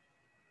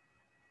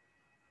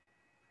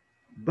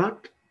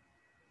 But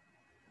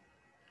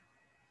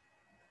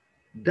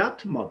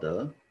that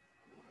model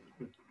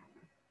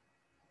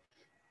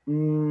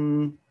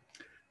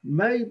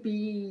may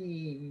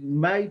be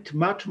made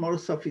much more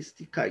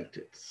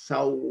sophisticated.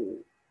 So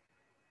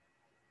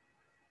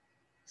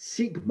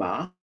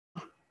sigma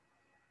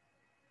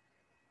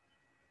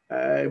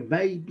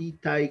may be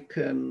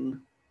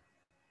taken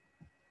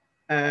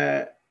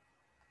an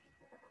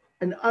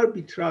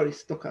arbitrary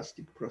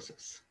stochastic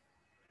process,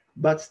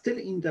 but still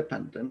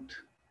independent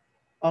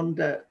on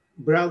the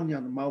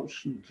Brownian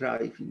motion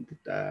driving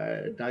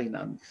the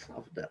dynamics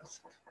of the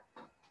asset.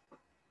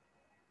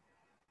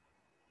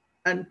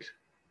 And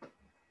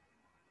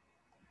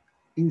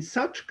in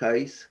such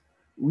case,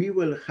 we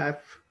will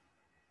have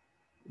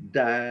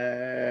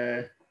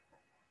the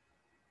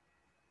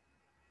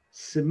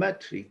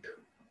symmetric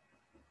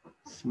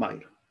smile.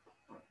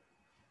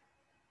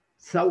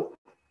 So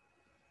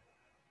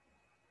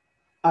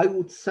I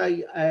would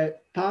say a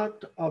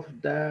part of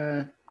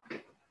the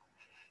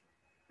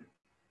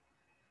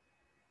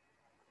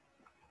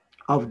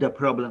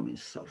problem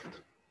is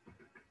solved.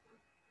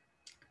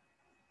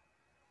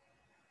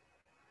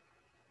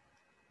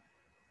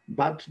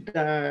 But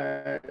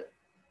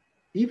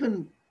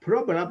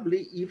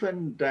probably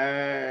even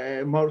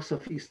the more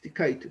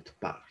sophisticated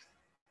part,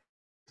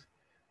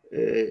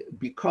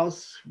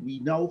 because we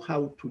know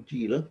how to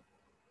deal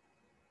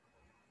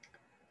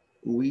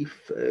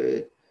with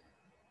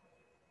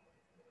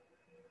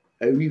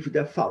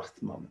the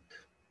first moment.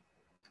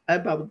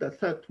 About the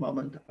third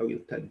moment, I will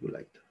tell you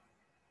later.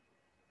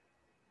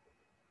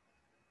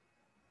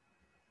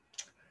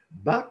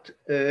 But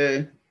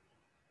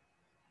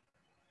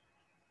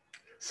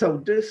so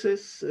this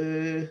is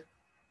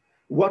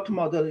what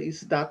model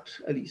is that,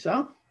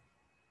 Elisa?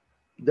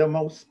 The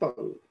most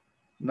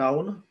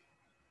known,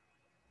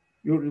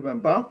 you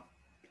remember?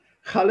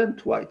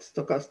 Hull-White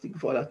stochastic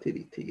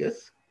volatility,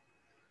 yes?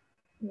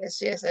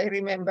 Yes, yes, I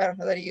remember,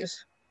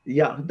 Dariusz.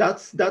 Yeah,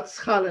 that's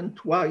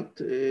Hull-White.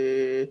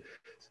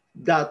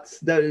 That's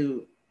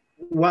the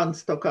one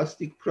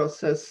stochastic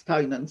process,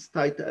 Stein and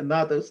Stein,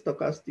 another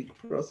stochastic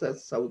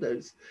process. So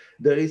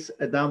there is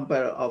a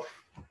number of,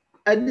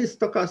 any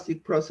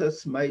stochastic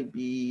process may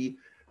be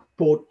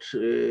put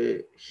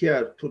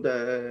here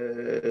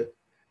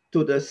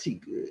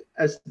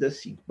as the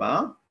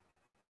sigma,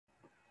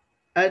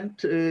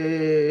 and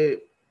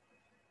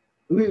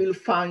we will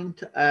find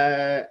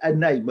a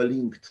name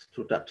linked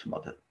to that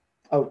model,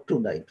 or two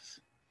names,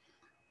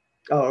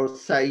 or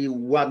say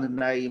one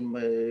name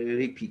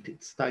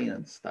repeated, Stein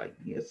and Stein,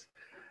 yes.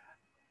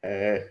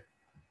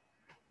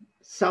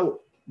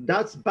 So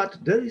that's, but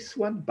there is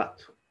one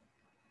but.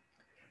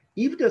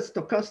 If the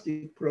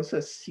stochastic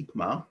process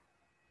sigma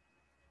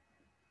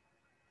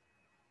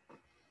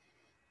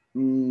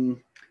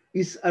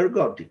is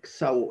ergodic,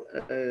 so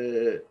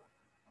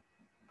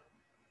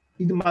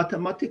in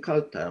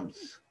mathematical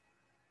terms,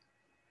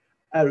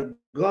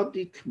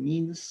 ergodic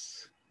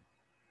means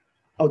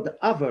on the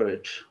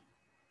average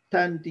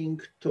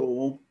tending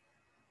to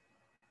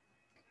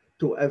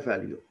a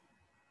value.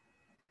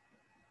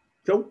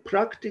 So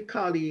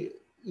practically,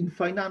 in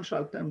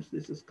financial terms,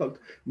 this is called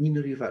mean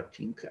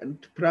reverting,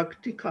 and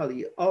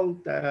practically all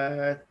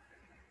the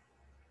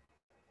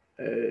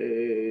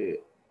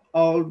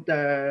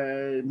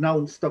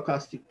known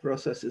stochastic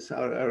processes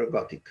are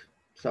ergodic.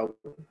 So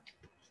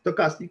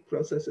stochastic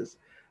processes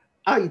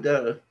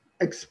either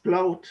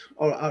explode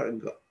or are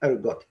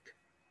ergodic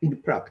in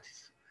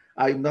practice.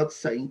 I'm not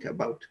saying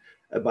about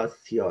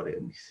theory.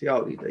 In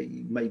theory,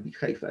 they may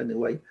behave any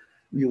way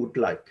we would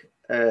like.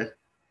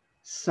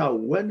 So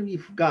when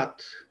we've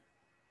got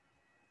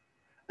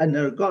an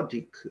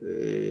ergodic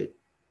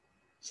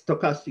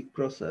stochastic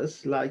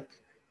process, like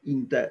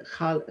in the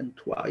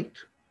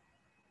Hull-White,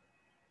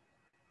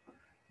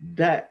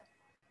 the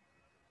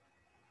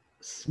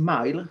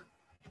smile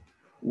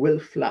will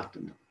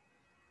flatten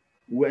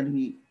when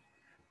we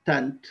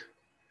tend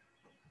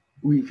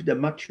with the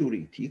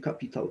maturity,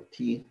 capital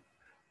T,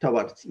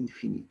 towards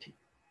infinity.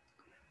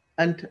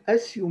 And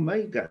as you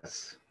may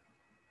guess,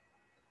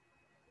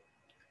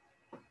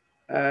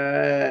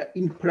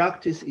 in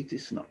practice, it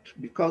is not,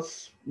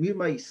 because we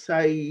may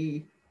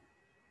say,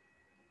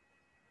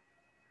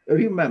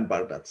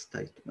 remember that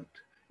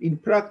statement. In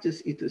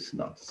practice, it is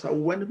not. So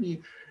when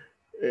we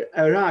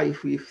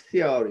arrive with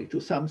theory to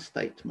some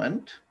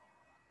statement,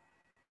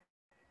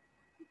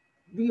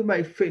 we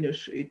may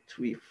finish it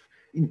with,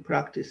 in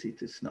practice,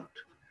 it is not.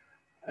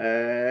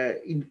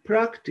 In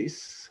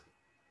practice,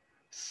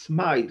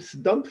 smiles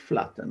don't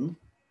flatten,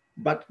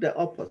 but the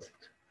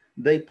opposite.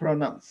 They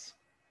pronounce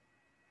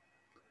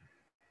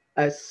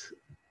as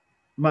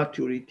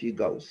maturity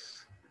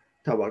goes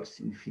towards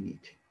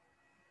infinity.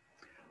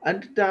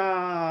 And there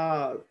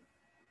are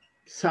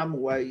some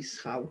ways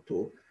how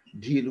to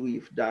deal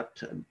with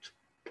that, and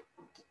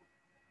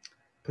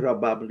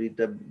probably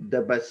the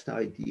best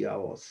idea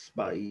was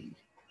by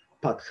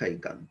Pat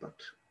Hagan,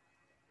 but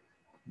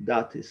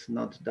that is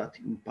not that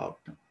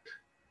important.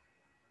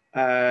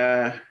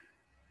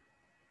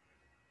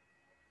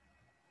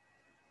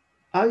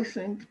 I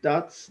think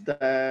that's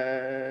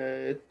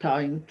the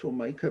time to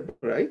make a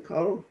break,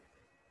 or?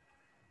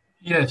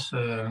 Yes,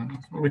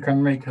 we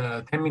can make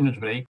a 10-minute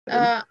break.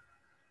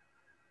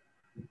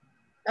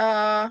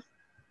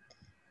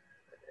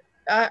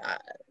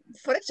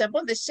 For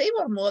example, the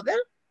Sabor model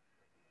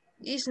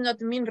is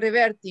not mean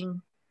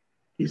reverting.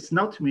 It's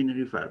not mean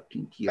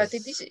reverting, yes. But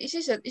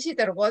is it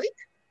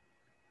ergodic?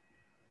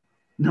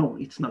 No,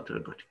 it's not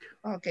ergodic.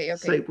 Okay, okay.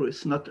 Sabor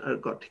is not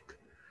ergodic.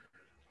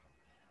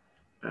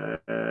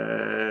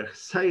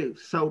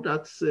 So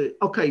that's,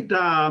 okay, there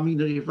are mean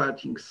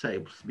reverting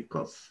Sabors,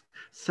 because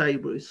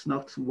Sabor is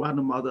not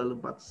one model,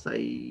 but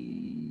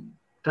say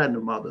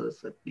 10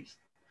 models at least.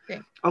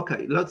 Okay,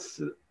 okay,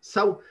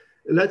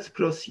 let's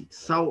proceed.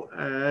 So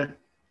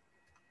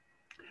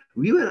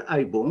we were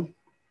able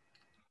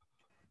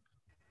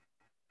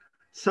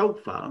so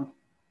far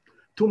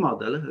to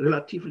model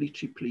relatively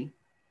cheaply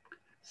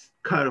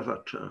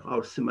curvature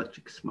or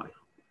symmetric smile.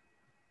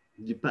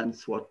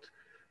 Depends what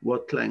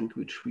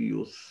language we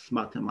use,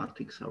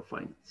 mathematics or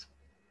finance.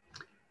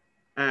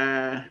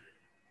 And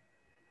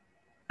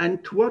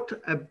what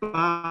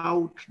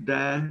about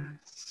the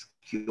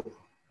skew,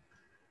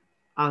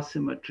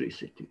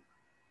 asymmetricity?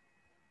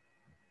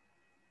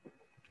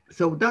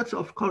 So that,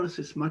 of course,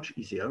 is much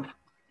easier.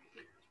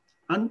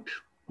 And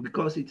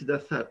because it's the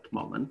third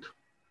moment.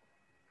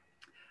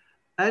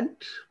 And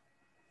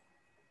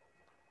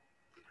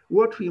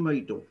what we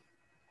may do,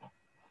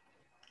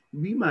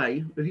 we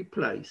may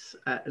replace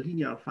a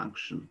linear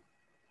function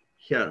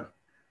here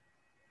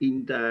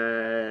in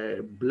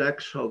the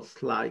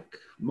Black-Scholes-like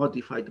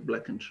modified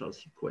Black and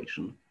Scholes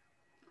equation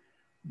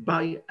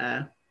by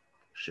a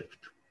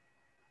shift.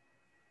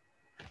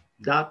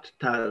 That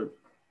term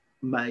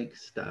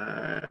makes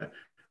the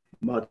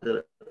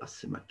model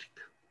asymmetric.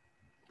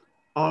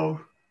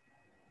 Or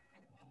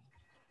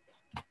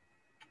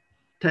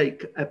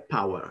take a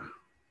power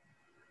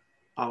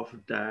of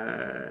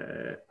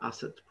the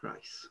asset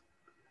price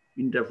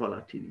in the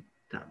volatility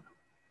term.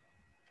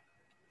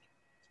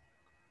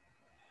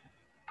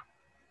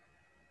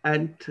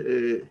 And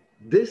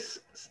this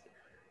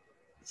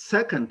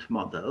second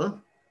model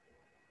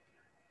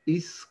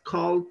is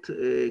called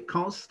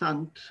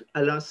constant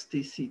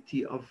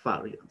elasticity of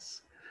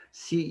variance,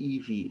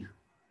 CEV.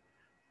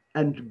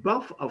 And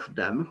both of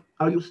them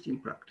are used in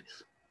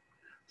practice.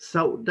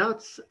 So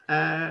that's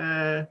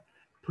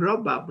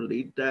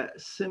probably the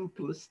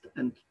simplest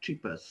and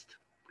cheapest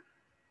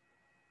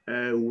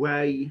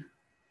way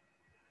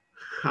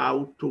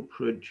how to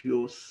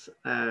produce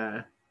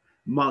a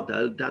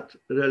model that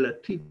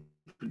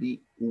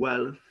relatively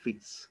well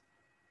fits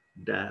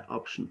the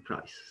option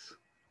prices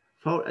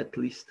for at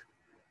least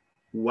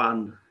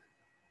one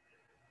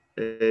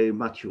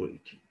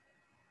maturity.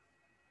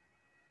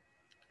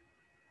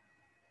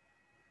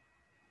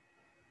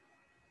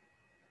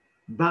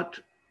 But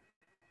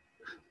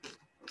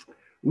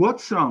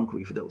what's wrong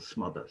with those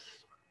models?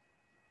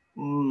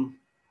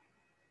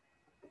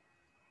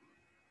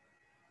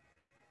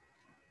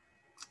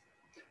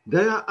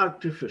 They are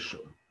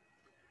artificial.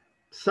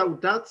 So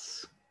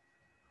that's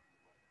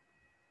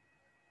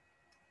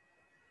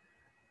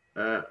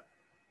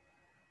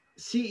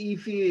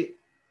CEV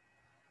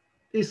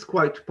is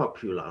quite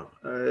popular.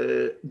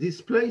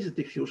 Displaced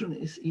diffusion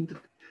is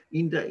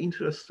in the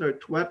interest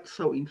rate web,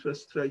 so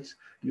interest rates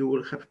you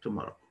will have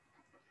tomorrow.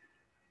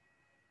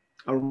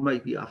 Or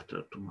maybe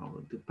after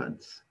tomorrow,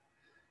 depends.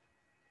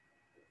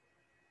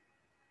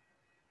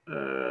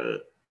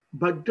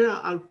 But they're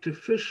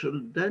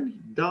artificial,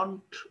 then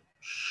don't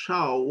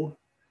show,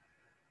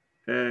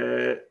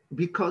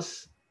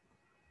 because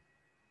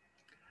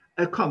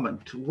a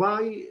comment,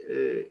 why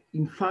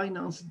in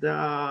finance there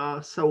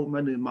are so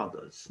many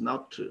models?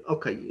 Not,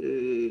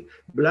 okay,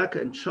 Black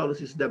and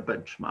Scholes is the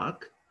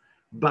benchmark,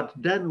 but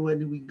then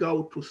when we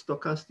go to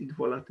stochastic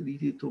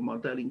volatility, to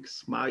modeling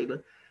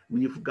SMILE,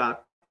 we've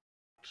got,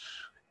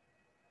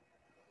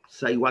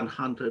 say,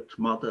 100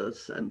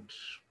 models, and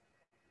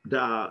they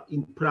are,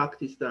 in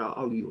practice, they are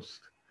all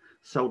used.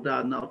 So they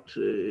are not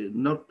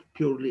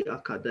purely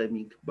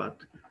academic,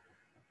 but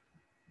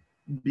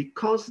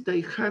because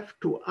they have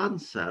to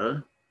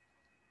answer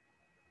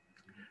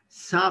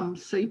some,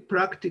 say,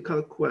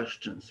 practical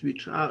questions,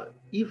 which are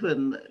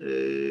even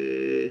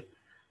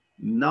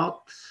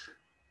not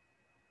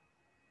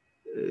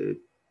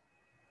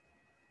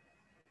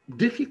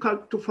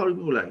difficult to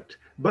formulate.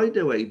 By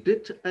the way,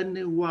 did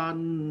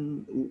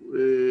anyone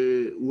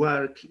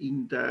work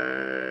in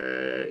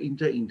the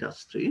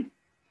industry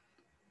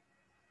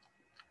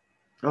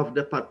of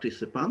the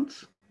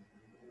participants?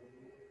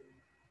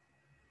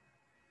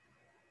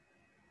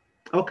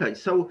 Okay,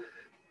 so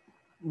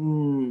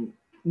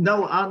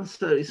no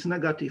answer is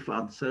negative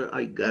answer,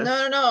 I guess.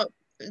 No,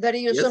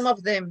 Dariusz, Yes?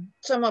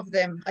 some of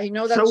them. I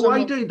know that. So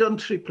why they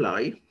don't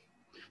reply?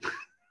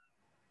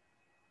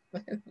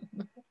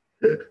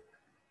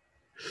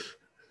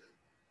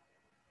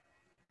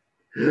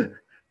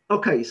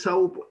 Okay,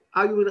 so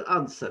I will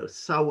answer.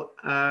 So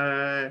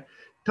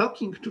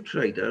talking to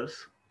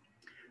traders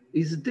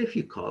is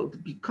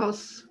difficult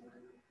because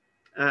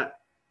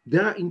they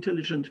are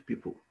intelligent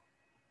people.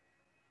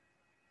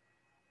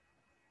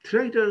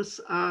 Traders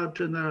are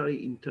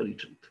generally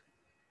intelligent.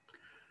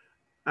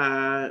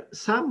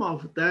 Some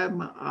of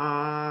them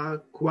are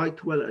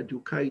quite well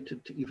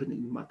educated, even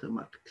in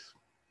mathematics.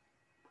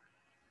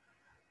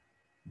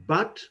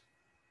 But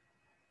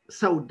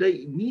so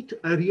they need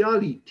a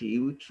reality,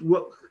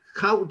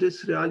 how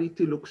this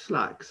reality looks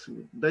like. So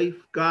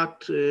they've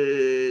got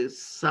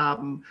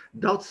some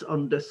dots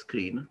on the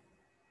screen.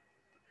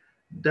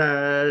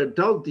 The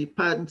dot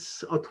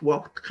depends on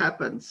what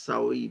happens.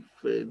 So if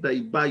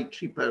they buy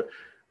cheaper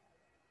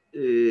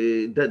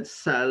than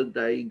sell,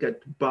 they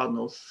get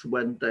bonus.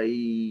 When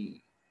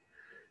they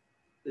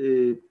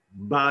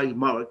buy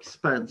more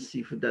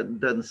expensive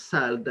than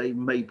sell, they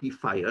may be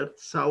fired.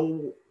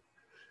 So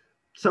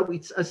So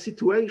it's a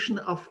situation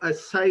of a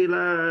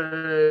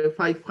sailor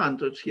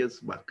 500 years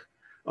back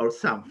or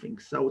something.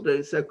 So there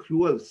is a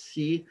cruel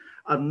sea,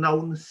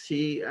 unknown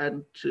sea,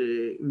 and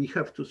we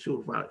have to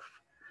survive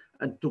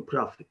and to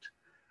profit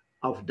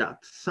of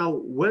that.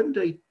 So when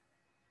they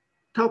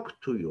talk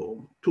to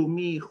you, to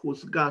me,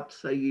 who's got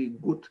a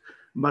good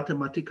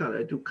mathematical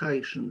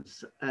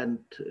educations and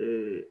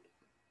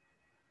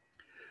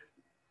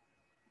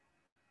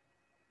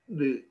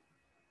the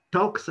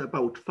talks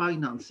about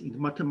finance in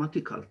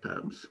mathematical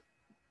terms.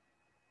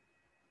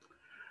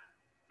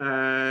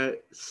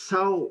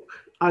 So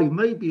I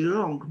may be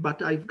wrong,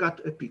 but I've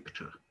got a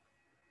picture.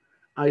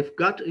 I've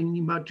got an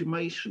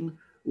imagination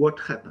what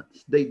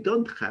happens. They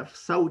don't have,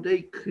 so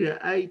they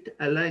create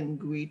a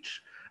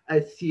language,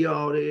 a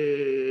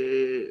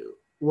theory,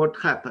 what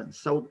happens.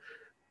 So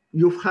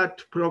you've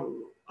heard,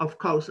 of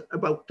course,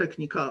 about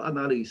technical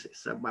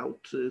analysis, about,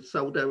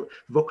 so the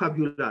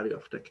vocabulary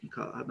of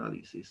technical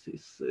analysis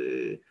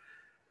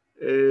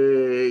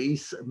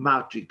is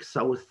magic,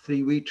 so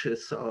three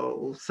witches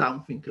or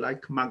something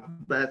like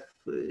Macbeth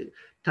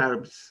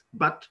terms,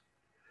 but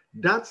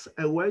that's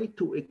a way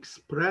to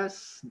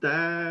express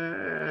the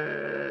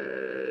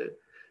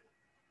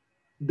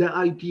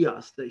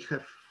ideas they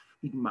have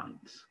in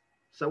mind.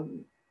 So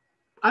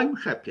I'm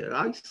happier.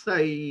 I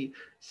say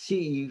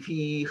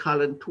CEV,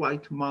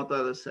 Hull-White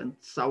models, and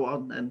so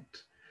on, and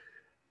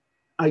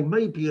I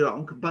may be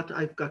wrong, but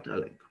I've got a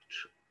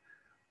language.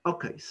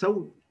 Okay,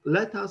 so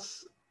let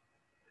us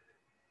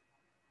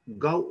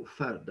go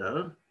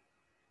further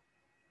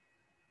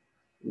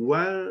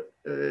where,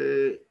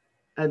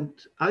 and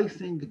I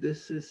think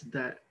this is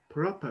the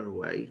proper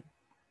way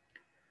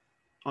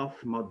of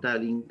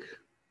modeling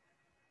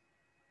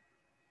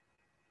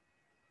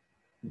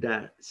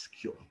the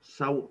skew.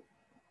 So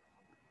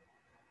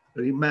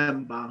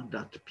remember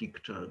that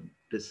picture,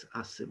 this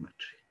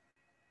asymmetry,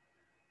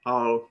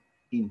 or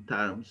in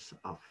terms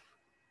of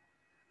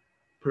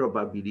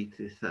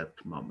probability third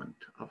moment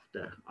of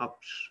the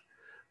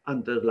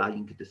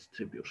underlying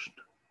distribution.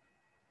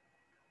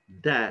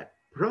 The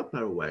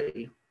proper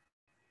way,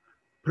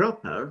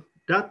 proper,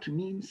 that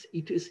means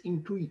it is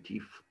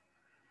intuitive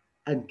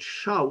and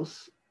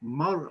shows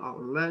more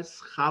or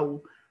less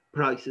how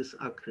prices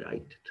are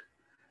created,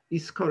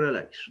 is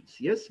correlations.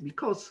 Yes,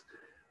 because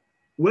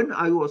when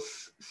I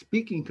was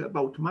speaking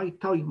about my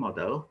toy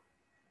model,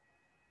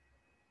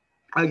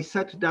 I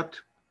said that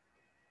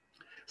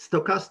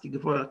stochastic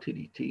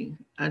volatility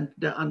and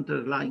the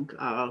underlying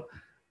are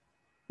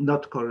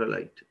not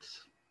correlated.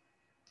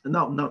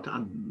 No, not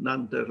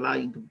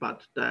underlying,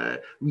 but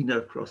the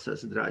winner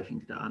process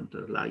driving the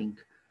underlying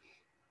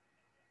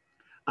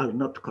are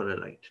not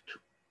correlated.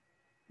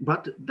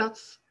 But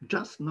that's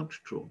just not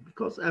true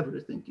because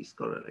everything is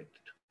correlated.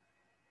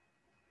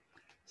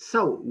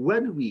 So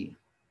when we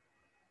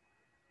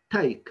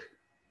take,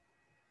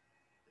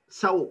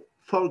 so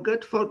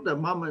forget for the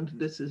moment,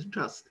 this is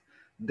just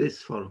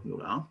this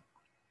formula,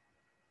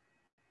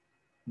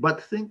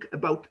 but think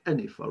about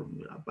any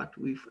formula, but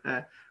with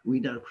a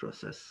winner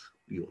process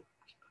view.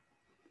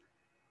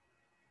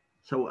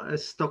 So a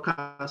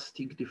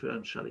stochastic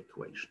differential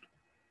equation.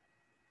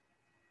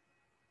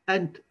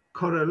 And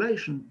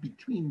correlation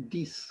between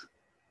these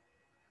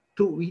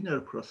two winner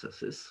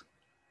processes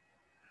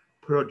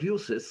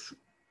produces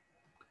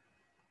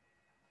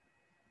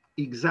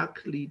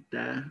exactly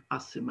the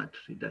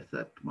asymmetry, the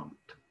third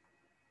moment.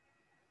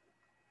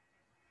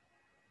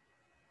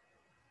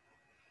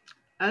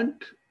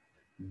 And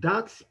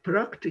that's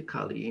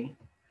practically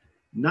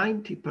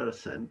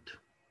 90%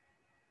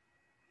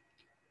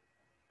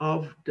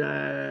 of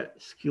the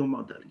skew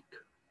modeling.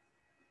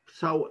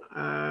 So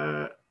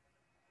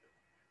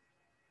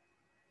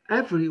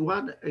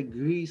everyone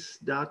agrees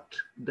that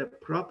the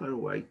proper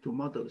way to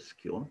model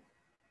skew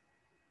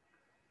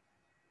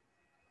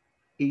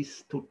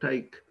is to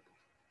take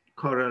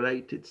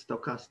correlated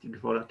stochastic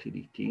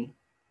volatility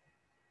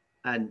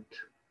and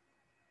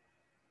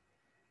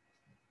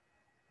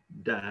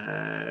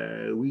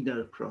the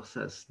winner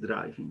process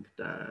driving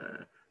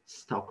the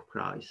stock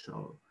price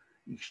or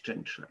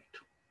exchange rate.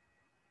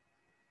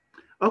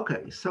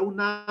 Okay, so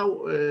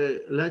now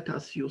let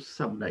us use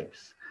some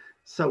names.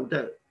 So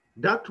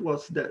that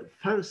was the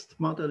first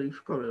model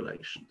with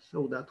correlation.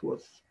 So that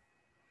was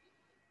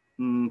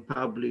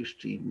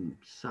published in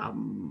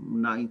some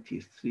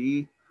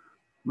 93,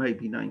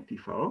 maybe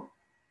 94,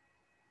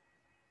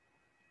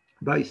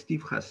 by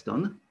Steve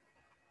Heston.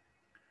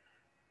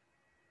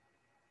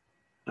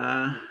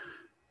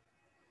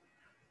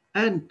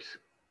 And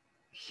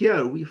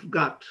here we've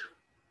got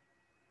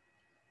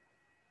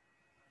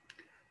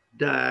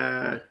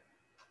the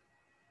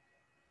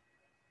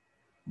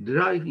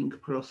driving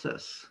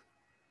process,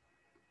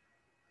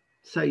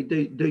 say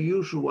the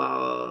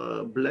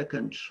usual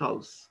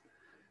Black-Scholes,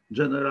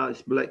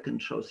 generalized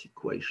Black-Scholes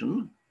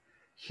equation.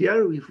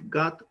 Here we've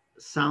got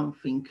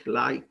something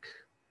like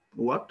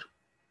what?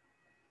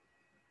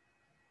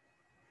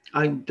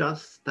 I'm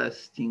just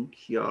testing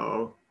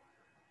your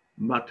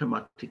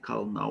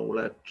mathematical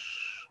knowledge.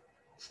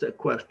 It's a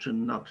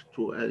question not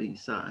to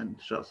Elisa and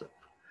Joseph.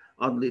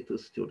 only to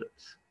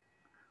students.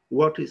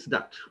 What is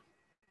that?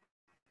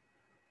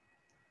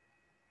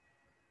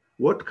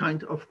 What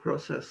kind of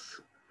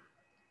process?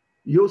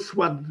 Use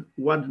one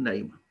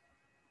name.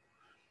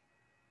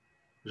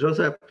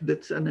 Joseph,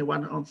 did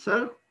anyone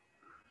answer?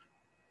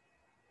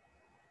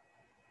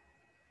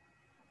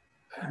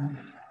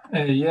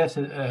 Yes,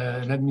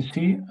 let me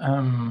see.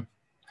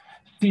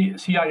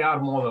 CIR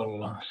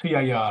model,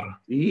 CIR.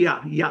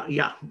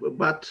 Yeah.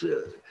 But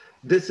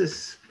this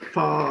is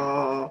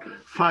for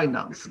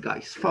finance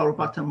guys. For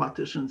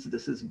mathematicians,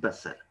 this is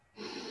Bessel.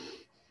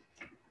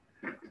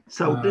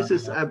 So this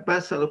is a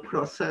Bessel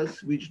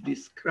process which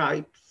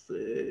describes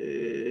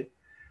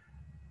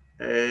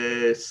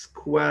a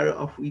square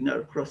of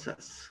inner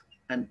process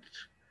and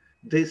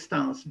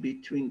distance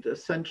between the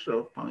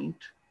central point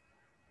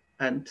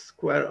and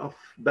square of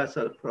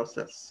Bessel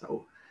process.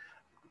 So,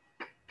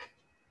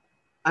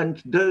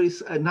 and there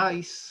is a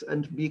nice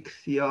and big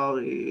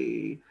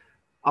theory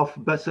of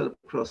Bessel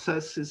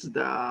processes.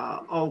 There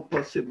are all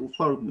possible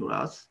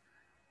formulas,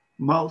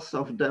 most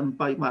of them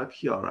by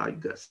Markovian, I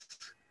guess.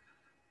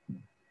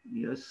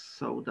 Yes,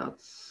 so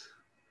that's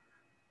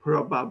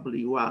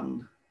probably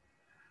one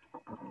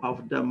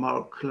of the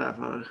more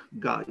clever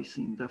guys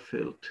in the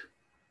field.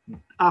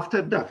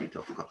 After David,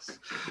 of course.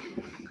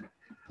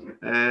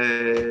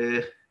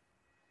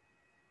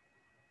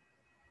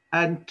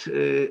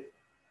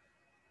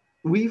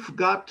 We've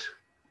got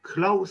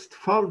closed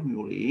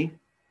formulae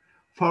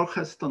for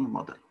Heston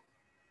model.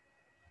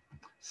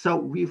 So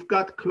we've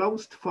got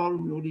closed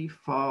formulae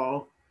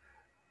for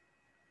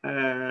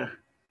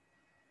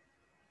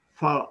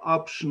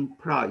option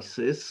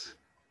prices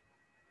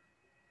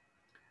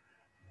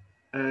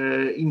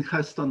in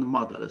Heston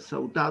model.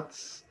 So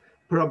that's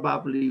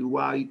probably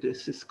why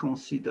this is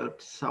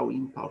considered so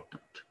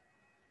important.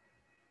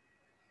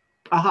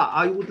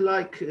 I would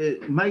like,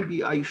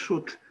 maybe I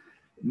should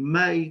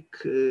make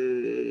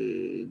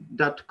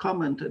that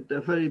comment at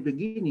the very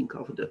beginning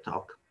of the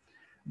talk,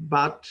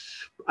 but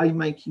I'm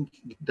making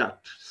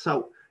that.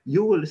 So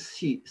you will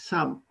see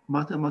some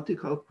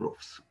mathematical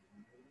proofs,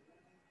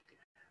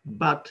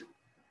 but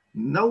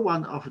no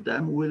one of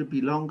them will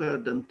be longer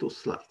than 2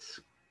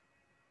 slides.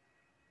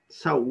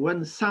 So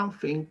when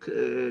something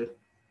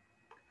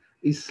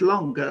is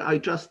longer, I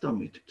just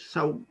omit it.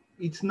 So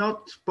it's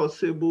not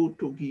possible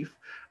to give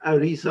a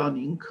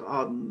reasoning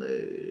on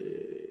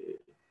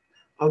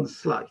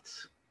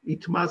slides.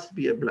 It must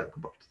be a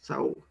blackboard.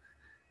 So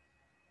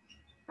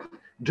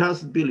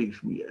just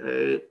believe me.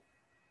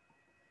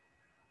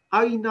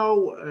 I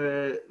know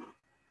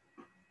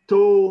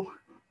 2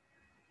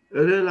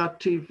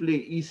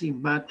 relatively easy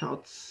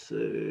methods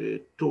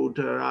to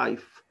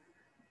derive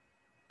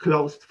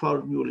closed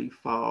formulae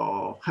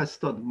for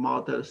Heston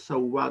model. So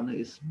one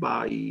is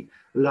by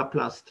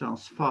Laplace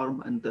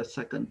transform and the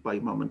second by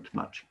moment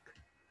matching.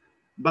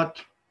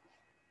 But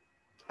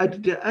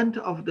at the end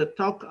of the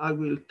talk, I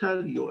will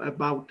tell you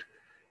about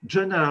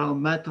general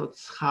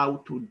methods how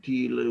to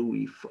deal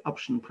with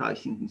option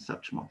pricing in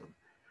such model.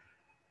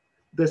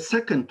 The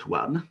second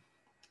one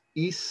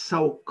is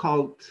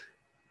so-called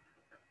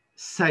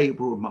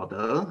Sabre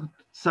model,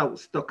 so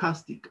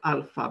stochastic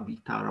alpha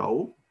beta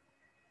rho.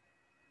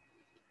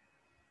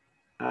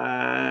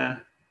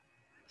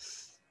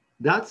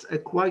 That's a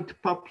quite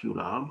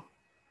popular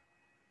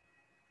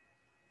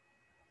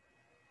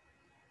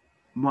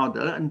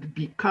model and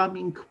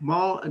becoming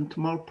more and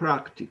more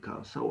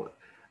practical. So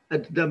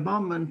at the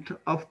moment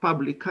of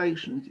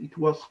publications, it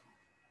was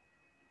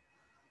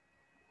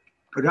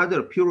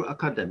rather pure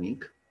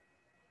academic.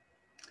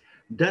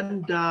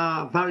 Then there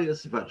are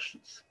various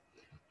versions.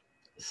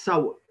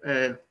 So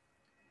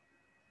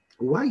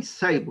why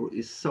Sabre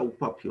is so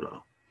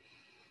popular?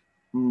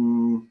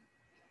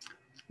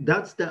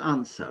 That's the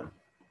answer.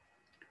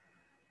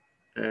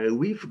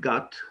 We've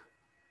got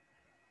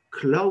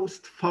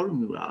closed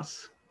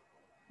formulas,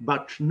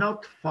 but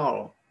not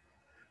for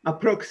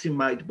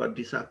approximate, but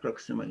these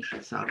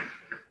approximations are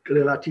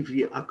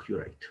relatively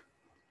accurate.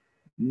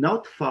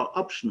 Not for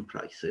option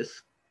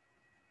prices,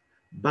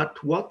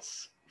 but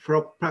what's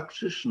for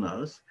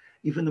practitioners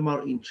even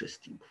more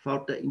interesting,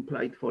 for the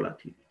implied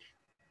volatility.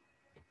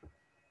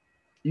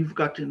 You've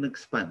got an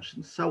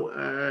expansion. So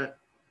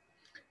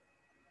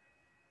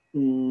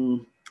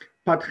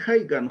Pat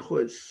Hagen, who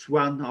is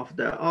one of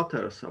the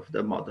authors of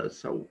the model,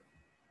 so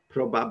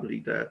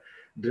probably the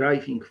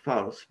driving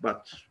force,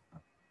 but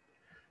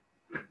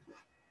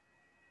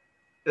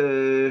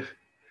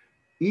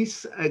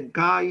is a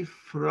guy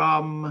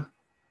from,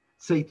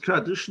 say,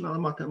 traditional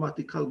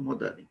mathematical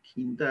modeling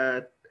in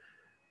the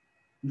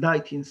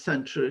 19th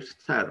century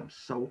terms.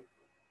 So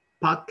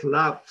Pat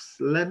loves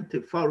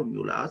lengthy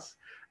formulas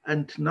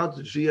and not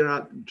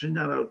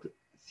general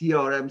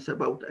theorems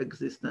about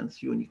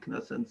existence,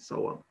 uniqueness, and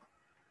so on.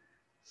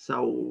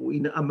 So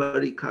in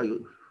America,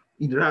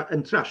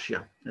 and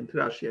Russia,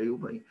 you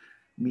may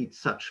meet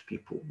such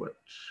people, but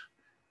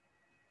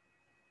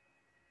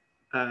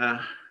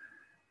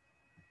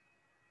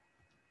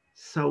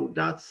so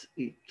that's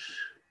it.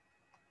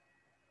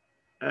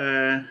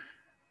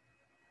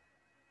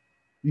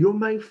 You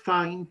may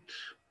find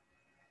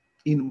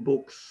in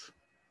books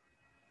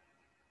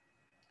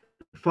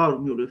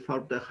formula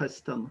for the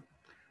Heston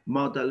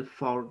model,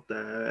 for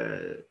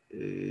the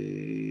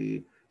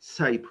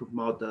SAPE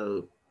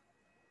model.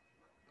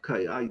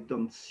 Okay, I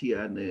don't see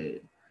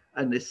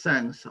any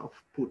sense of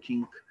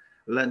putting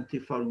lengthy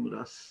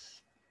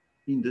formulas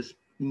in this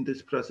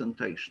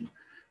presentation.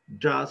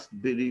 Just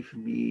believe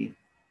me,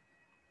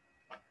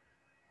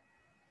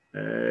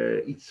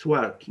 it's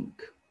working.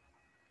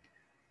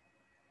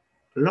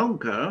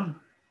 Longer,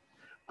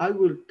 I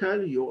will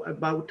tell you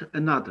about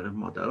another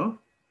model,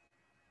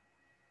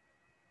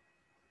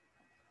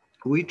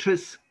 which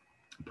is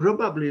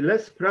probably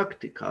less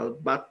practical,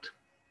 but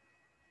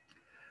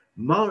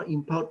more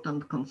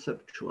important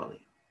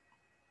conceptually.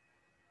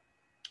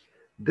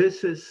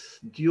 This is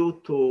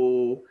due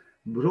to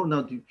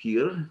Bruno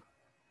Dupuis,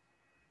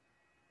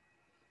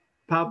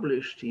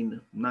 published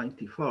in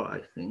 '94,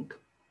 I think.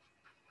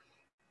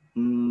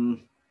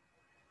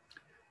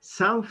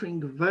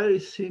 Something very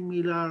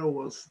similar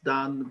was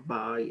done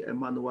by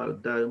Emmanuel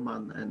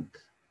Derman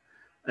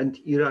and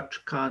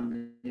Iraj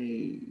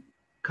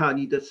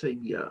Kani the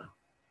same year.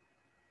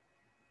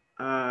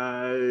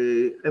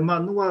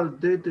 Emmanuel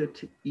did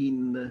it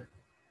in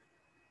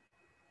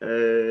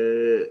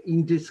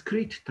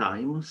discrete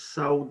time,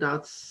 so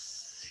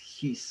that's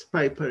his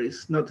paper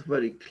is not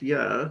very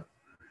clear.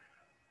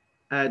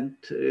 And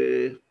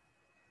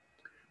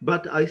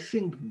but I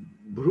think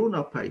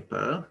Bruno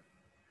paper,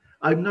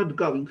 I'm not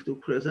going to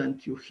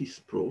present you his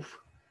proof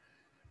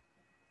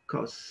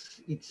because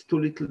it's too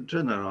little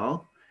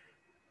general,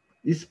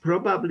 is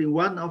probably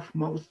one of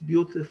most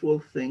beautiful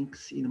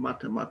things in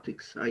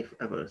mathematics I've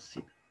ever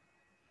seen.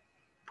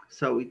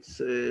 So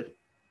it's,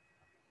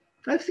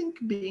 I think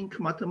being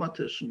a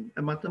mathematician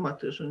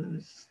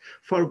is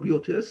for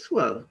beauty as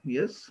well,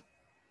 yes?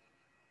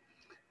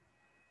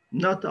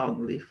 Not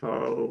only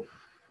for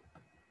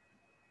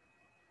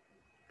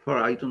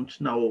I don't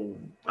know,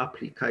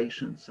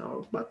 applications,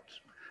 but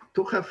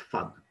to have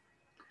fun.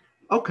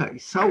 Okay,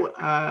 so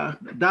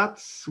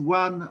that's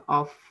one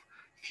of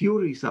few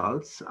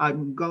results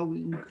I'm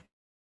going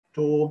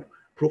to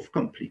prove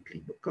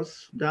completely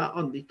because there are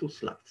only 2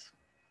 slides.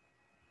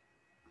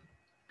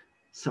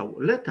 So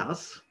let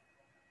us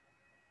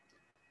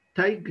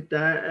take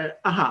the,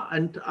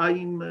 and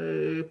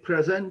I'm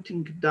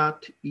presenting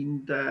that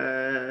in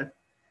the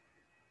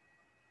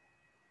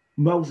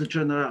most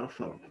general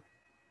form.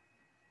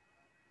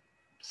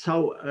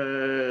 So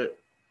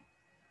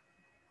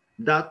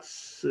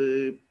that's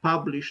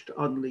published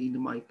only in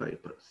my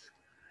papers,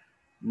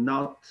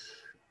 not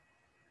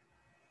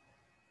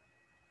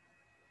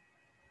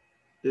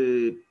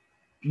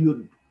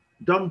you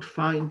don't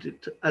find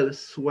it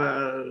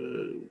elsewhere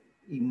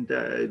in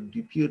the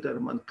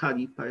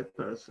Dupuis-Derman-Kani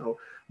papers or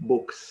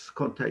books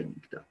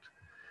containing that.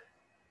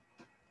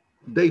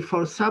 They,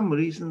 for some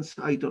reasons,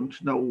 I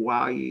don't know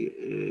why,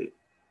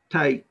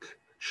 take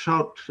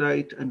short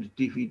rate and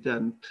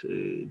dividend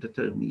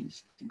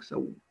deterministic.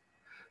 So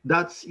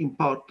that's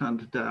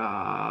important. They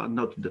are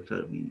not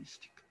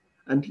deterministic.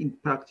 And in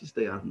practice,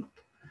 they are not.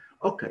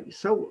 Okay,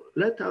 so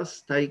let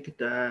us take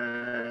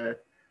the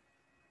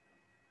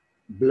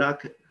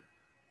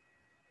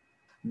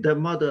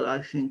model,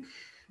 I think,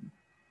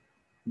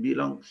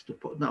 belongs to,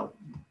 now,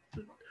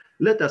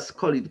 let us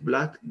call it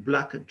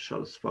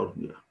Black-Scholes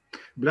formula,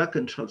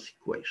 Black-Scholes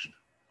equation.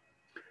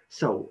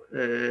 So,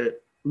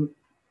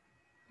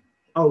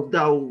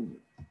 although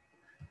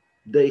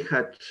they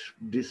had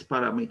these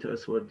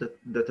parameters were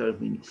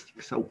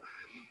deterministic. So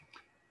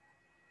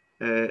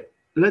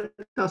let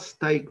us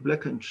take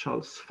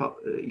Black-Scholes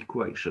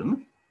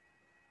equation.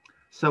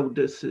 So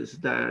this is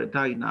the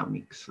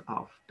dynamics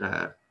of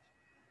the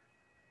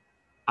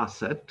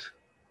asset.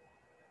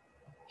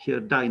 Here,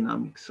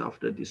 dynamics of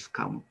the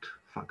discount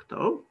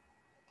factor.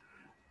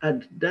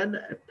 And then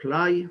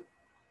apply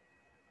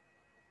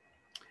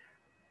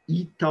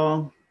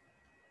Ito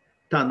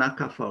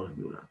Tanaka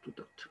formula to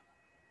that.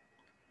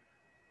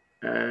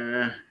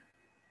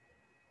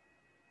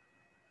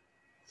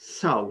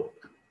 So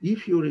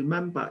if you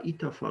remember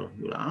Ito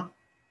formula,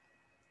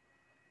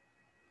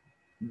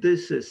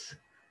 this is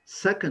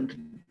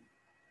second.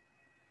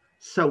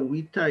 So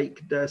we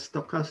take the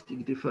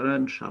stochastic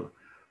differential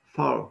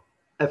for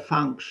a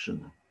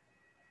function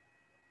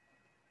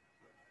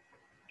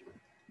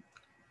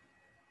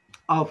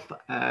of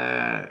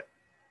a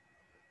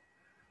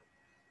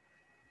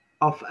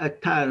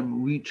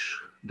term which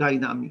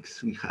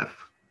dynamics we have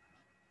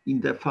in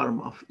the form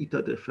of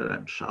Ito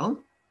differential.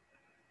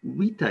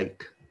 We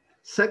take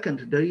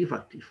second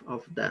derivative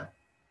of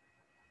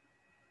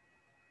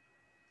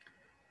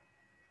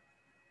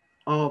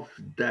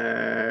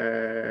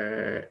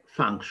the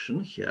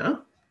function here,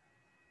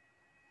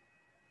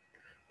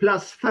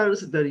 plus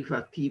first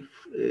derivative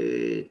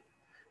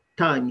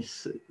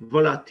times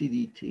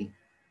volatility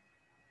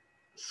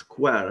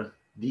square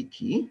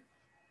dt,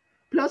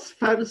 plus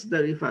first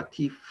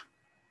derivative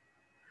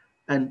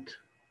and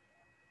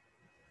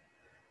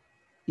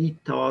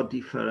Ito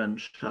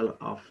differential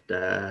of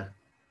the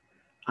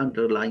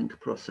underlying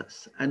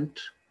process. And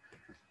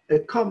a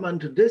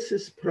comment, this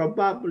is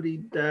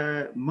probably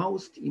the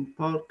most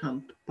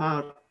important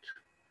part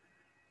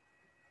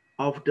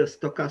of the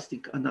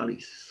stochastic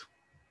analysis.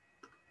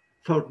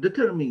 For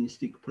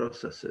deterministic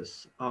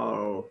processes,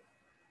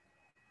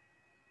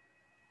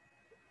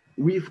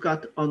 we've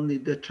got only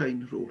the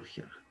chain rule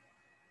here.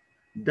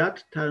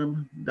 That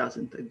term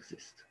doesn't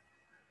exist.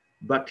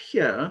 But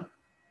here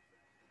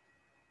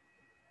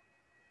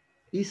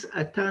is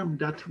a term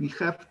that we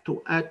have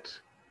to add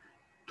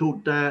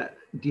to the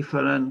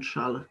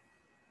differential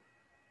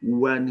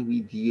when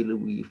we deal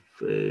with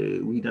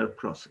Wiener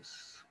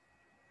process.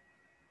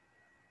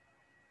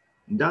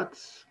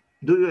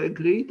 Do you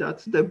agree?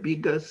 That's the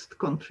biggest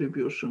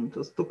contribution to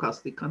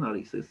stochastic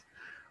analysis,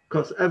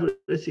 because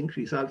everything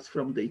results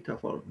from data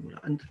formula.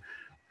 And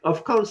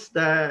of course,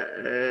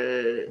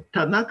 the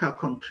Tanaka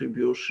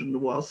contribution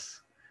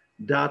was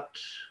that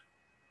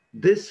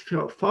this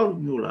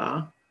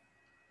formula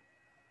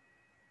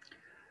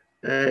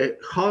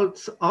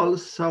holds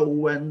also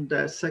when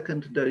the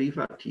second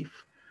derivative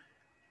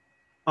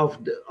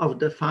of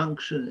the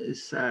function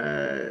is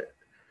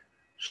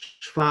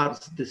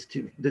Schwarz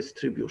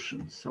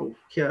distribution. So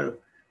here,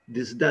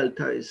 this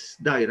delta is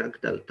Dirac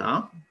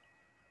delta,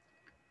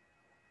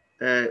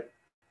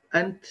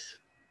 and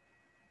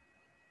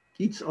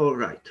it's all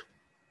right.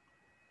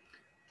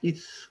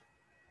 It's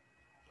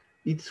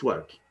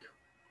working.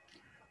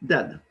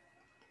 Then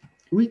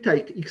we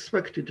take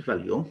expected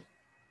value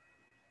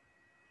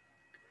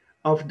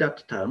of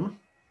that term.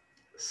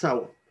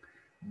 So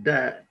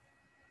the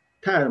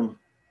term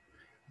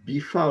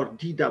before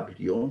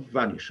dw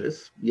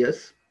vanishes,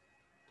 yes,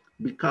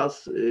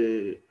 because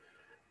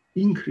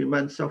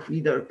increments of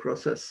either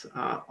process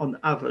are on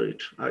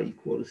average are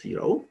equal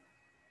 0.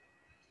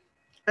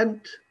 And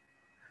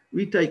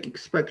we take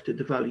expected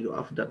value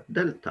of that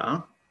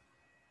delta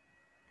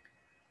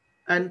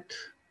and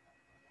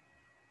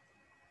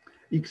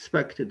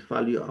expected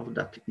value of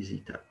that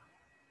easy term.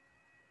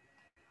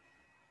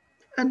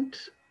 And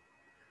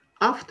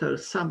after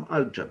some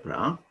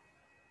algebra,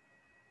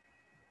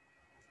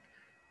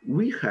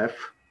 we have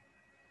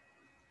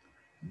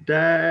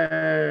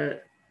the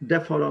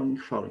following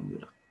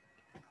formula,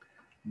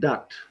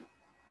 that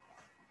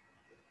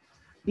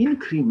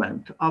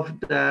increment of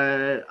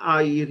the,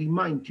 I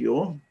remind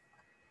you,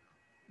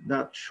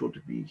 that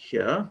should be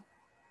here.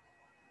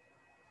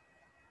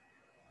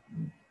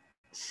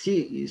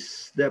 C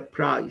is the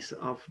price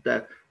of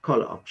the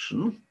call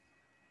option.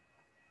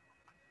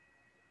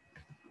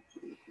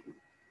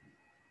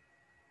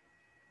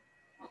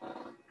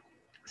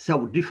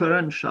 So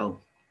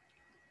differential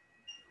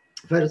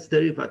first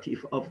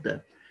derivative of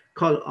the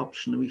call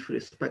option with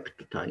respect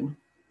to time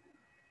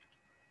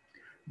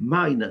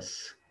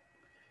minus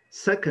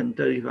second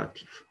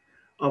derivative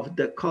of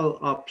the call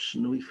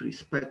option with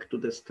respect to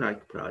the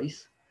strike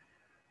price.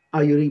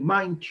 I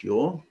remind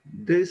you,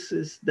 this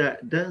is the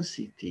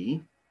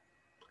density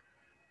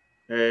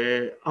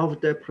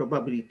of the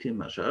probability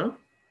measure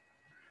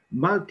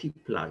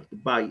multiplied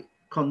by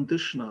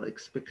conditional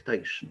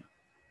expectation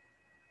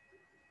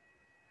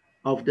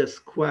of the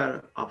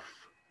square of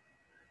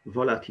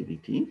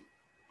volatility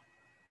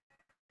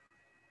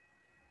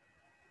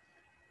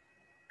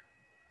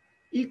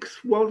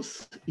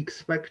equals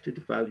expected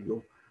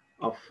value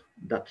of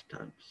that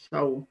term.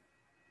 So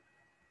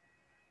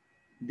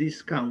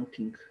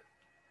discounting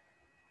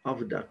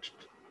of that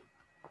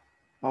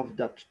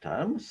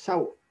term.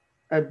 So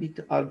a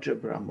bit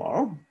algebra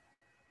more.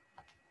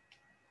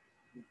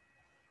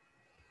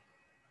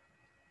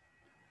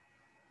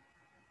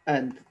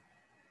 And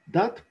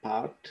that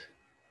part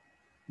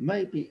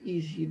may be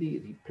easily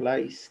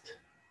replaced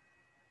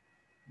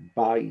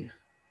by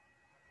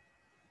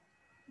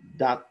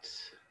that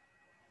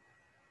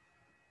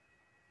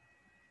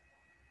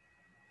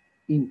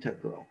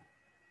integral.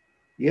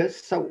 Yes,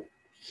 so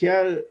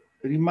here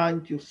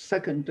remind you,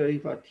 second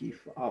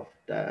derivative of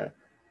the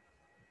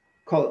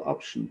call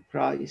option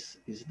price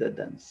is the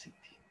density.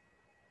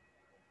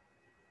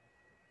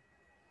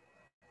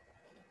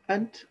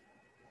 And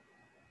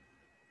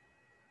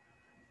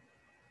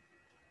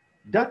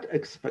that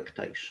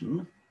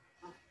expectation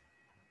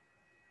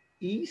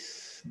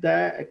is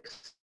the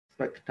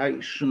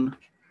expectation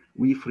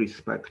with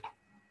respect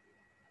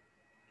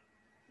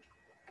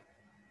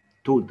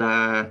to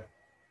the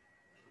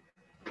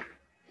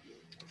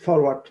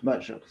forward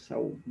measure.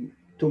 So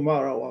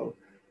tomorrow or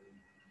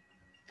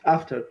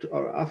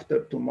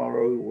after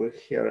tomorrow, we will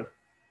hear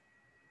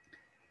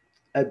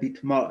a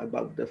bit more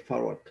about the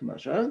forward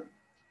measure,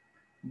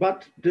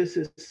 but this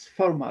is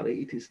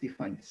formally, it is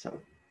defined so.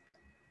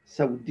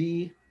 So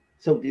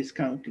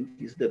discounting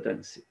is the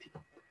density.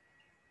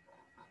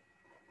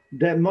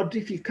 The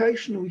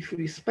modification with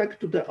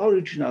respect to the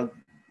original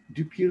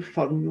Dupuy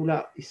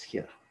formula is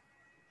here.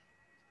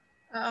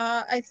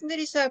 I think there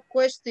is a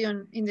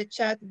question in the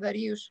chat,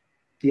 Dariusz.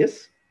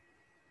 Yes.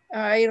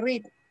 I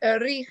read,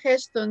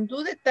 Heston,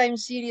 do the time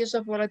series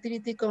of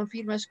volatility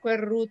confirm a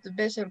square root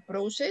Bessel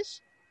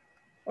process?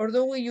 Or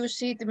do we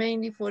use it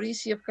mainly for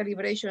ease of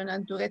calibration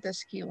and to get a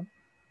skew?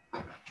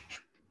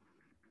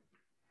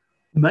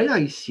 may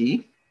I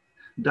see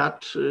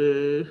that,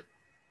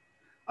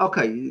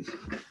 okay,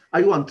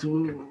 I want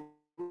to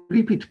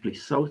repeat,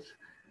 please. So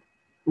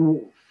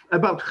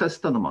about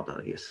Heston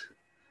model, yes.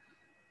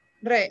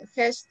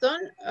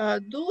 Heston,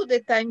 do the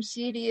time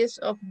series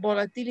of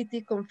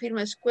volatility confirm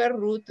a square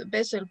root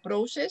Bessel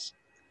process,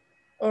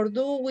 or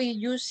do we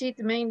use it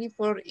mainly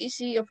for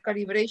easy of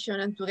calibration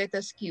and to get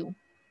a skew?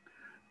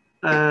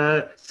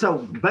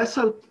 So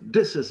Bessel,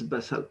 this is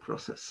Bessel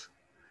process.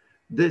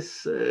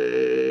 This,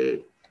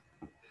 the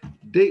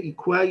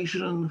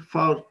equation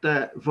for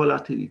the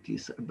volatility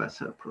is a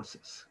Bessel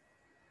process.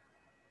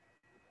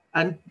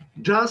 And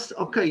just,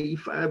 okay,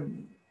 if a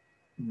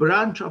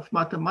branch of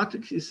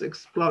mathematics is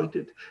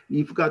exploited,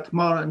 you've got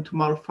more and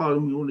more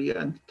formulae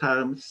and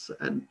terms,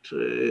 and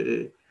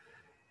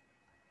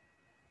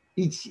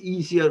it's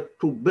easier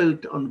to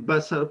build on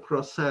Bessel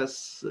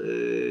process,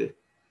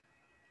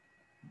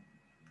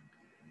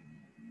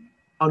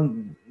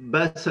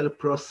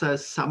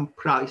 some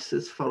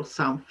prices for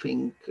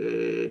something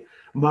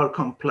more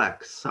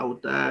complex. So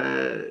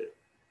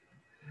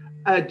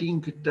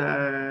adding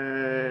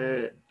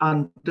the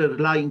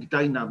underlying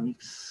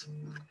dynamics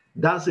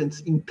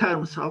doesn't, in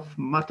terms of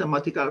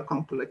mathematical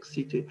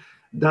complexity,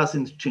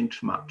 doesn't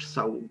change much.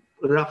 So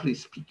roughly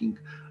speaking,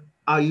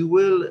 I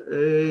will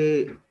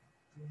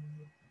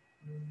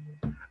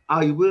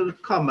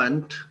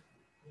comment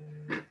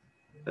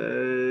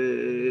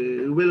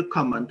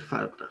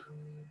further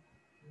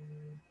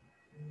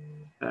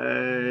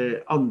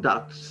on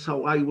that.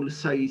 So I will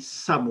say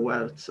some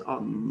words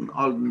on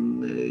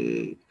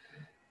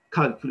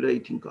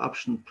calculating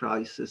option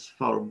prices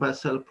for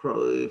Bessel,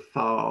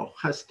 for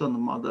Heston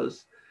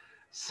models,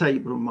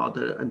 Sabre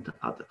model, and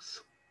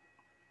others.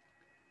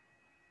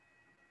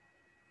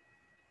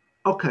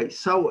 Okay,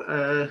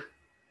 so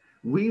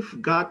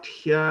we've got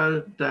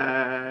here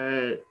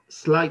the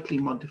slightly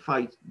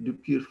modified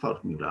Dupuy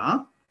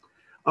formula.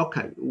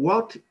 Okay,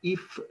 what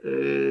if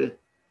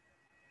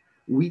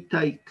we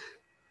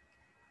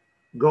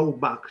go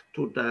back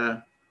to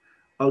the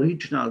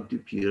original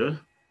Dupuy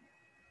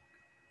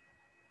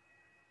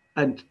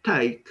and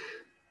take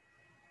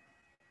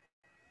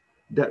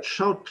the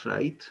short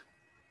rate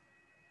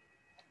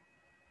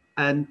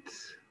and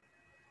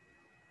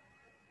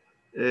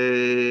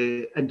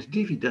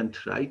dividend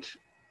rate,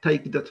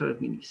 take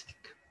deterministic.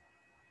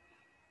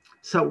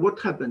 So what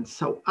happens?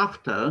 So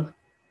after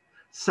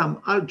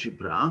some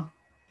algebra,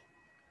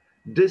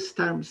 this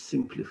term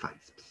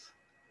simplifies,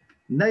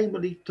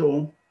 namely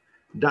to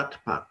that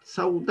part.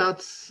 So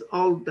that's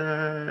all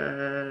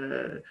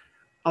the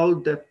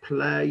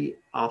play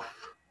of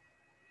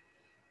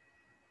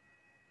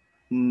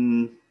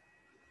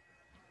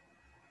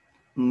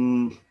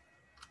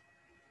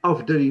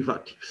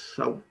derivatives.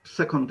 So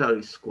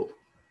secondary school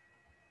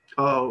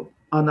or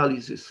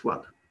analysis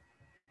one.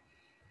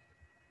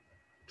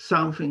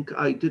 Something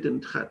I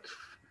didn't have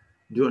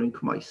during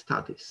my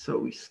studies. So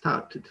we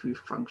started with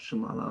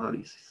functional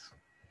analysis.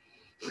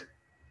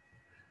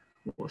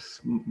 It was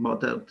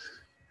modern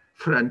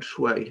French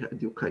way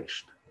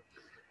education.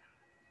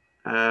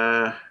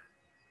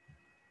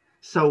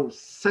 So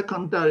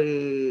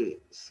secondary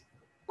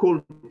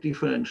school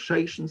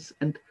differentiations,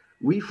 and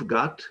we've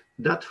got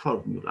that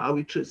formula,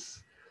 which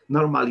is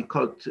normally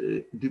called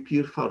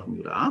Dupuy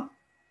formula.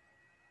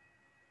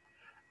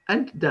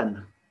 And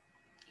then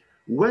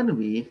when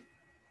we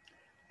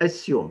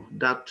assume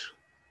that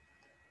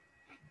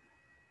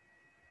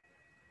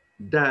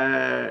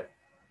the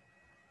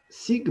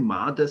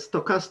sigma, the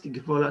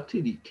stochastic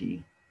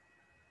volatility,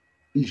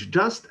 is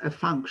just a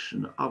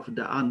function of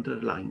the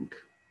underlying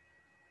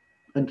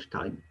and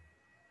time.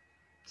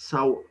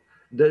 So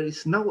there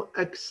is no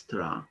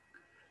extra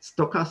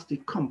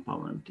stochastic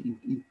component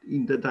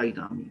in the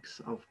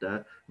dynamics of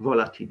the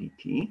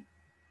volatility.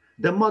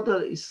 The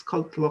model is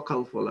called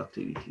local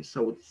volatility.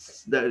 So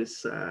there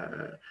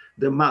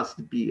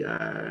must be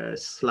a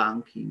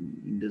slang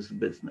in this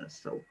business.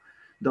 So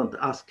don't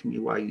ask me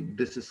why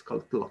this is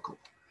called local.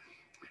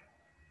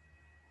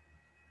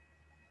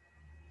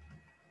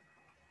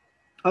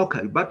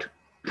 Okay, but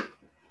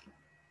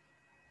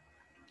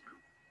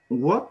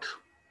what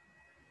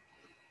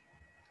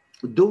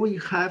do we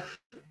have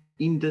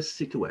in this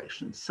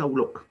situation? So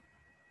look,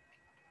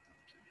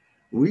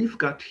 we've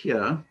got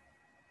here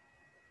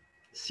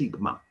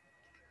sigma,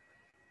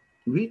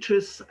 which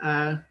is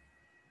the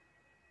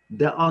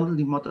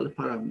only model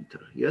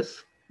parameter,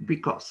 yes?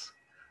 Because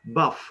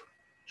both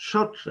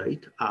short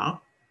rate R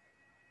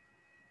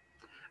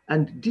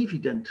and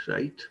dividend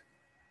rate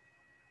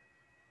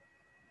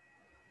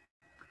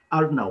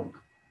are known,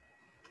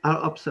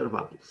 are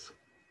observables.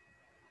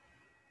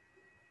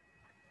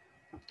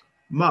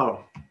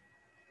 More,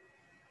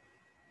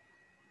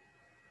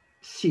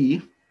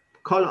 C,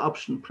 call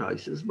option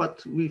prices,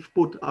 but we've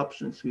put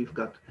options, we've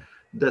got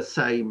the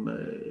same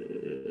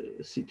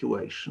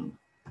situation.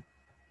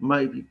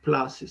 Maybe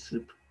plus is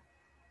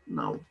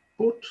now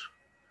put.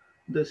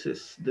 This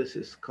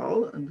is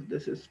call, and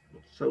this is,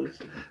 so it's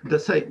the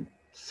same.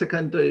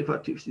 Second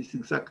derivative is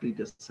exactly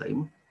the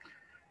same.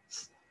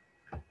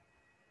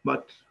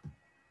 but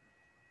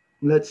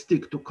let's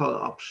stick to call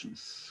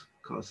options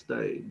because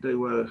they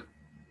were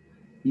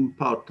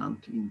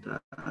important in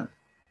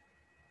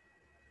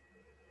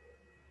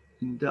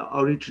the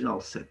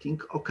original setting.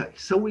 Okay,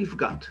 so we've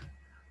got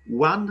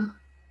 1,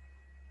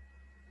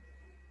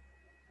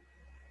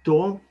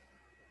 2,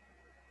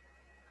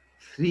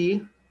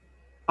 3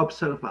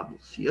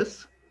 observables,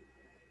 yes?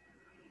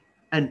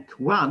 And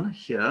 1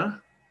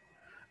 here,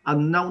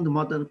 unknown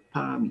model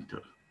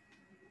parameter.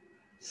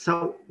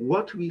 So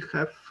what we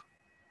have,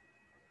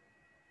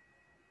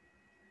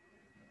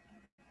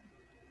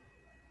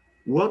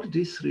 what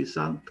this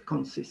result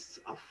consists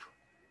of,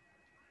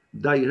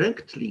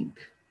 direct link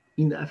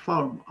in a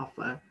form of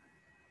an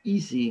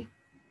easy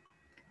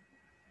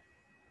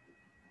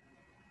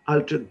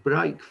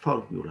algebraic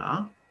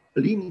formula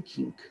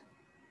linking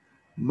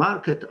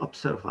market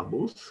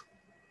observables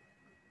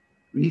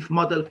with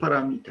model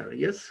parameter,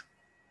 yes?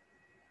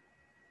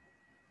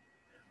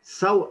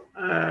 So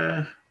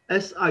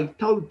as I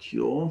told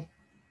you,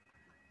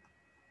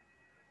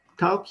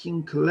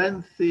 talking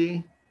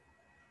lengthy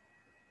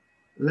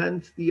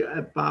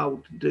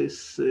about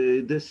this,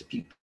 this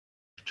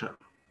picture.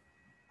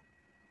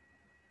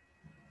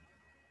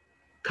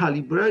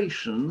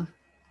 Calibration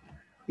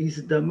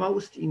is the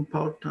most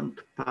important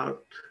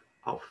part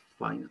of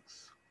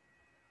finance.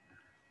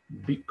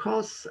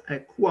 Because a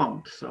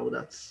quant, so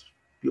that's,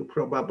 you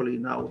probably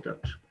know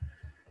that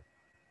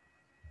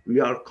we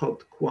are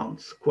called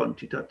quants,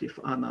 quantitative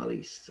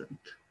analysts and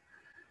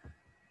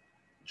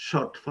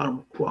short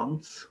form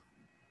quants.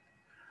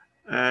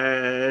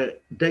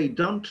 They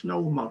don't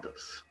know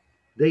models.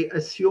 They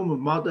assume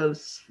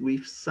models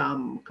with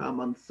some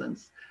common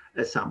sense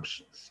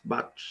assumptions,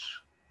 but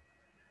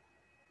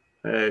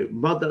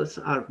models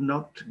are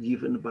not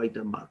given by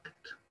the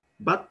market.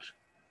 But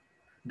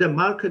the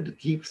market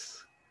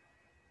gives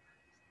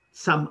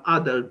some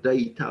other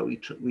data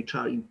which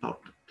are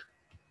important.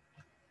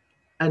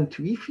 And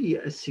if we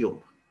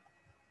assume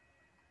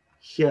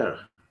here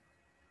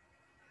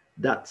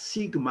that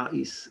sigma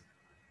is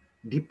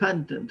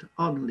dependent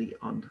only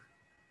on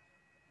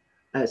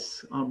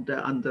S, on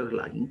the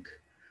underlying,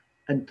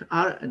 and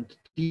R and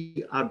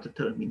T are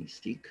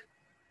deterministic,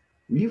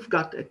 we've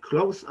got a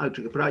closed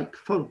algebraic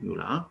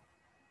formula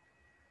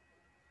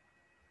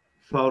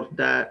for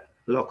the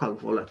local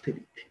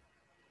volatility.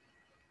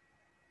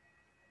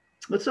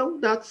 So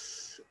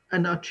that's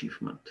an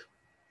achievement.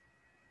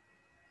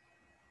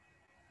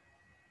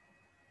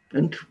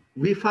 And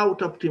without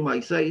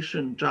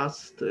optimization,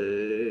 just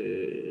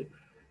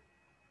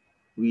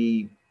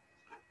we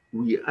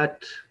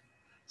add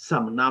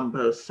some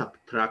numbers,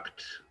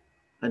 subtract,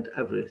 and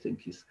everything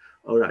is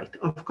all right.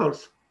 Of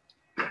course,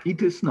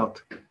 it is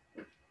not.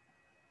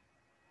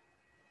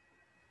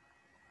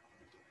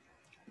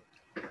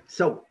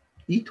 So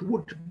it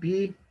would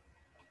be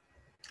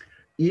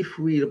if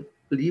we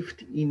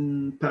lived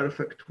in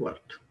perfect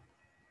world.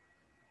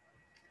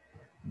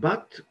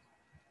 But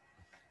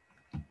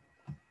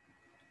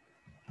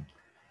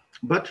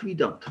we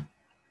don't.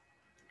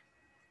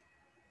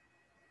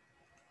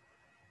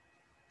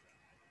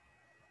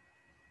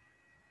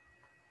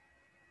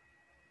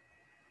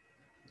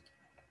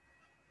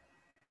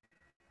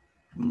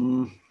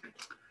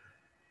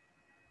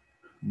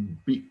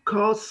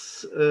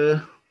 Because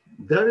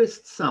there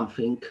is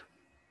something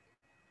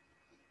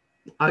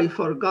I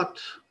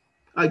forgot.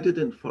 I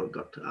didn't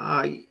forget.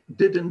 I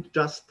didn't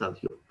just tell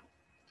you.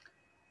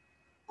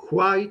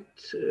 Quite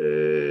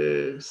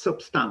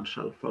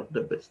substantial for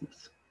the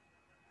business.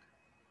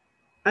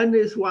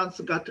 Anyone's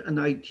got an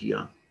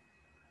idea.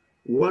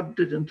 What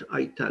didn't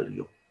I tell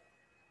you?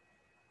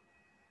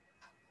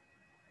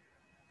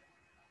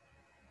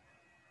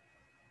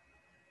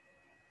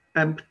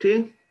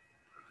 Empty?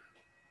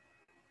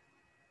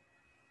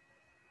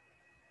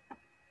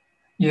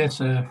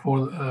 Yes, empty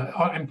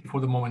for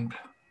the moment.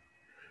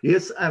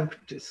 Yes,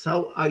 empty.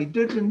 So I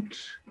didn't,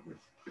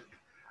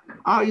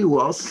 I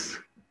was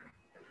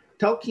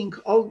talking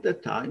all the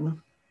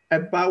time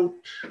about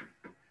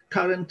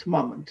current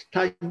moment,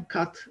 time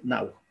cut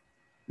now.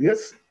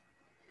 Yes,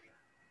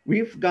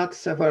 we've got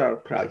several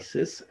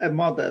prices, a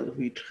model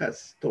which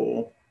has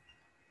to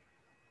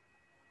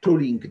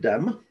link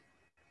them.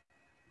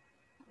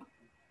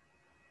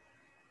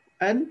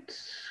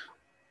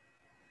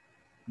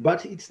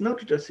 But it's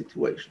not just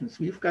situations,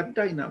 we've got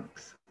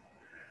dynamics.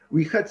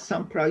 We had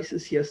some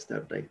prices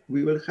yesterday.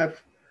 We will have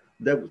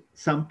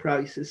some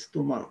prices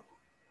tomorrow.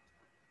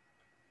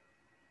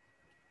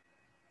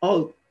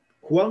 All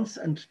quants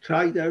and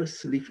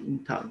traders live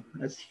in time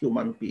as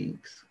human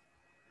beings.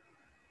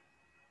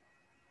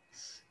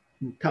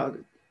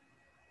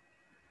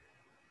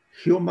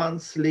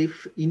 Humans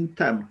live in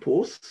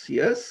tempus,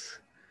 yes.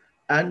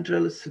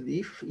 Angels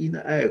live in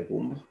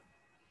aegum,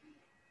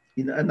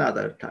 in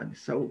another time.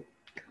 So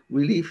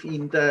we live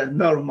in the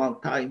normal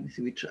times,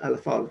 which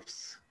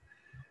evolves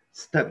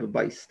step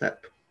by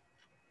step.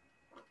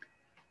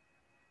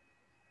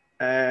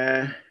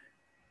 And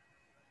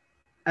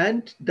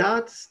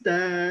that's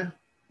the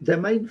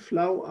main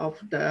flow of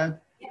the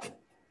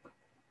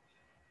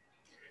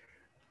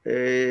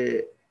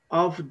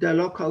of the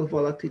local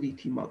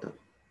volatility model,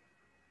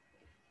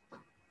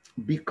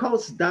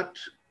 because that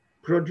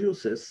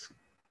produces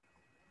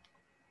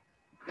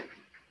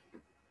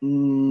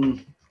a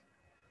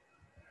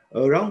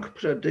wrong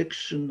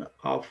prediction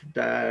of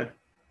the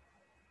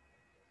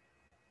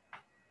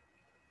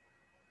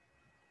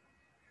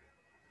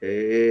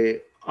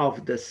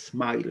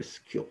smile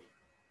skew.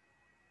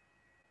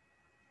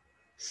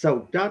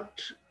 So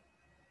that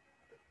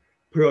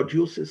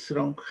produces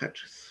wrong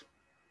hedges.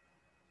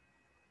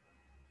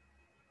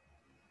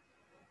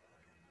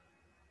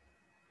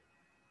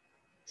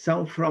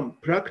 So from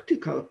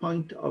practical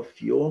point of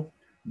view,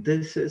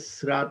 this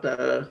is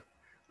rather,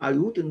 I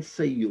wouldn't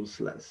say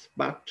useless,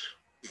 but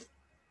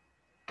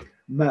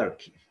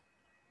murky.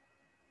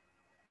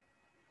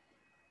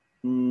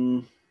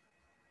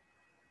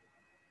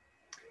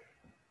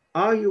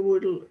 I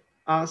will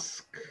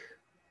ask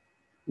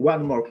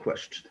one more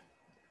question.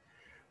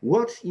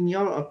 What, in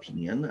your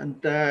opinion, and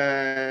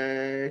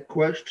the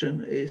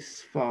question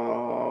is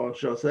for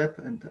Josep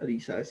and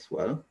Elisa as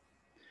well,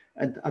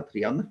 and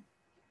Adrian,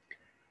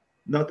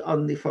 not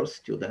only for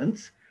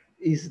students,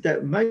 is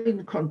the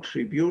main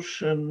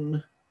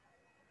contribution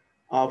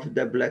of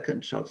the Black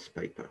and Scholes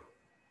paper?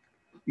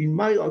 In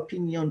my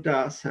opinion, there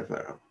are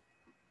several.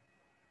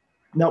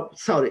 No,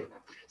 sorry,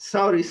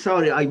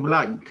 I'm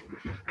lying.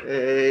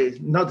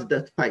 Not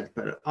that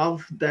paper,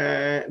 of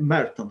the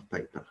Merton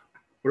paper,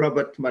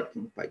 Robert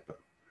Merton paper,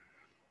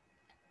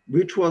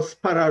 which was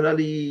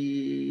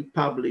parallelly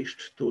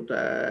published to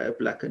the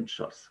Black and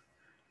Scholes.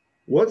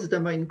 What's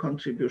the main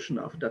contribution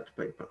of that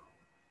paper?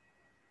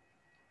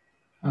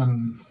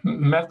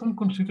 Merton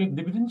considered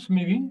dividends,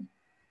 maybe,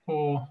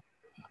 or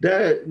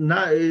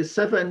the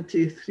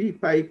 73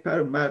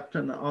 paper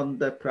Merton on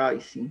the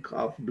pricing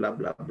of blah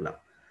blah blah.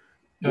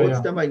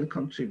 What's the main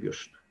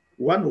contribution?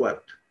 One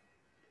word.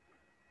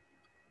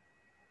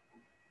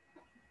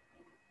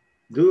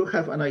 Do you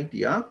have an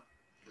idea?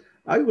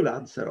 I will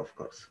answer, of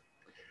course.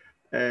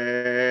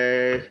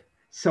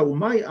 So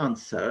my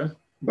answer,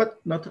 but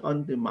not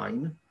only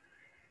mine,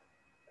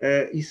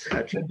 is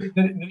hedging.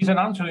 There is an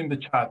answer in the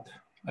chat.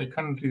 I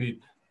can't read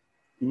it.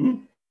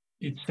 Hmm?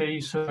 It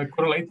says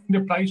correlating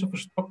the price of a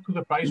stock to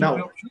the price of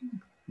the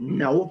option?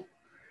 No.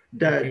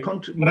 The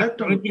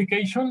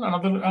replication,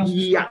 another answer?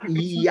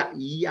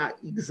 Yeah,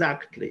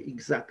 exactly.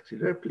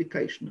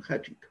 Replication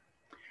hedging.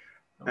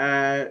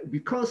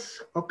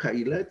 Because,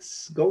 okay,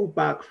 let's go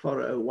back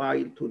for a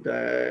while to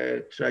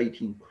the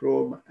trading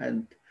room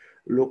and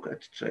look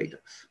at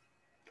traders,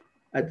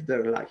 at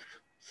their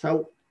life.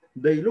 So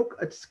they look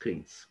at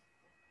screens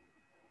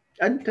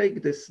and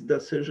take these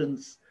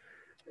decisions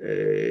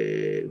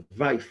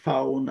by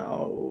phone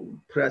or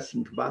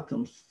pressing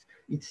buttons.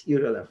 It's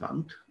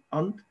irrelevant.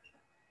 And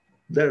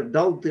that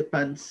all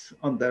depends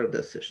on their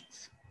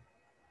decisions.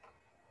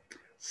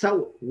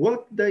 So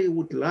what they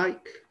would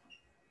like,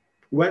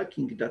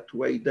 working that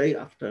way day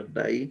after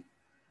day,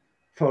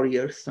 for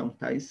years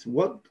sometimes,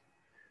 what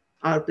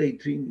are they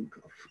dreaming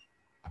of?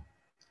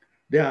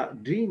 They are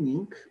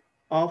dreaming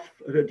of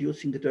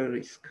reducing their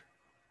risk.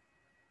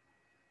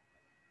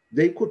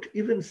 They could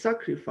even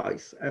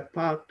sacrifice a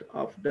part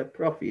of the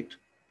profit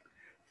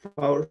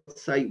for,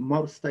 say,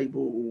 more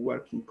stable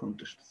working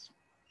conditions.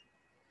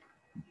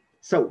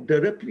 So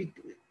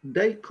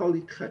they call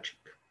it hedging.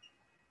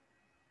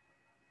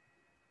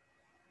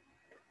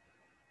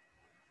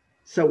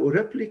 So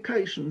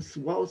replications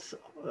was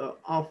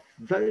of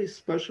very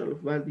special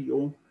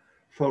value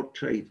for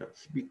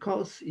traders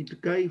because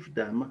it gave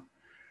them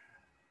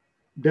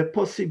the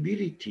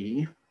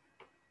possibility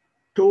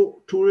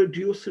to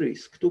reduce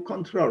risk, to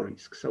control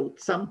risk. So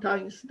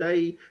sometimes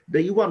they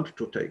want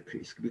to take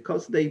risk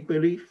because they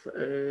believe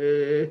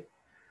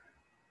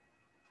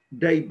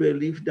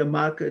the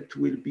market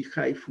will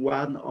behave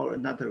one or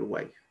another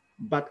way.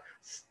 But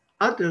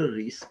other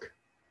risk,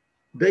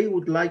 they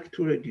would like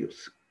to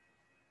reduce.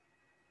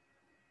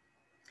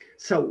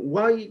 So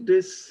why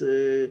this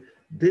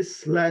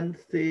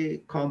lengthy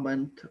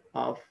comment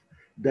of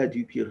the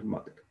Dupuy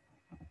model?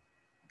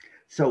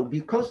 So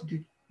because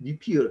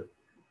Dupuy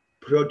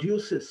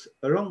produces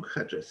wrong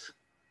hedges,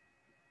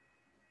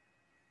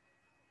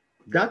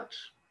 that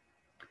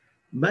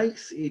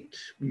makes it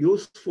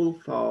useful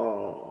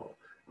for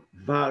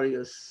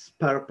various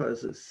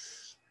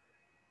purposes,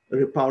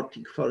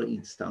 reporting, for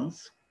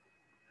instance,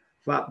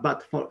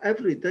 but for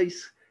everyday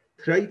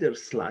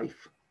trader's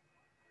life,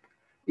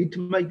 it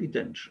may be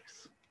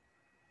dangerous.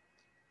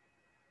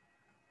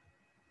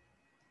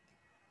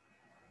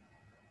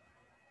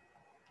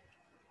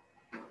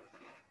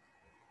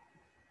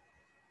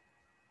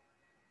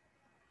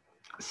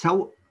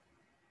 So,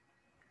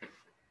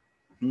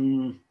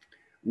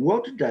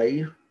 what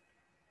they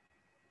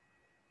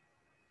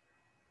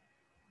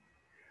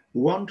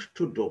want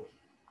to do.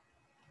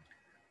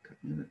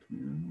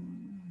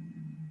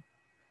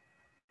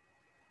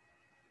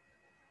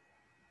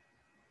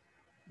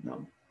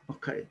 No,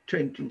 okay,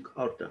 changing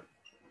order.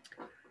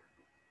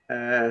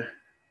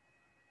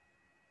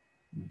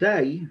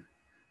 They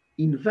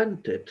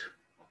invented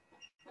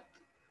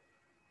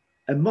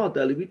a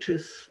model which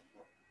is,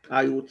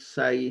 I would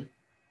say,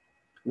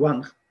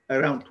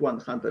 around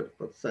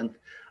 100%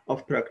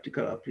 of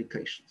practical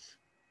applications.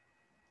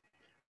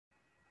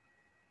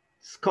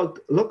 It's called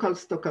local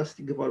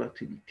stochastic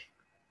volatility.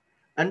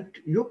 And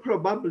you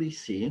probably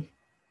see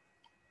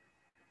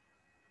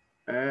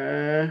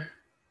how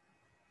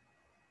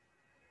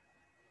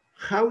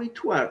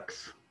it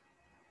works.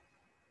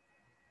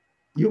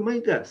 You may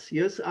guess,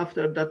 yes,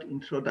 after that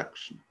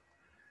introduction,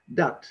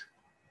 that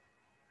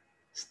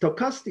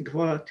stochastic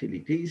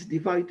volatility is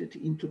divided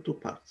into two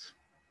parts.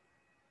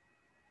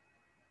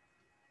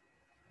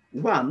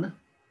 One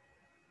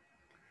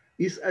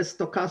is a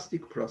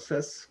stochastic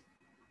process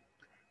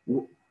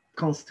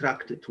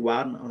constructed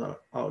one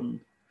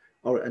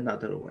or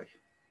another way.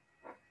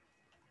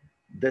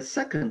 The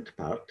second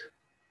part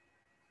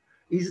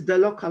is the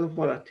local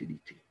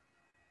volatility,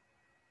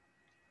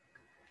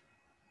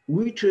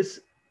 which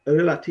is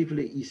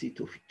relatively easy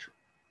to fit.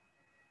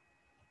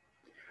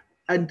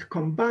 And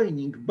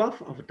combining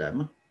both of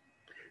them,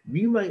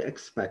 we may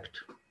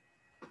expect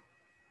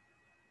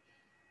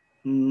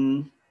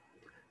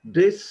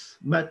this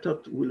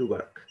method will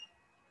work.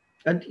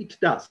 And it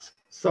does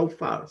so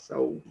far.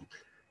 So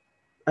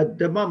at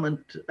the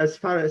moment, as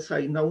far as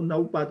I know,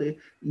 nobody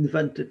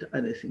invented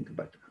anything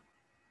better.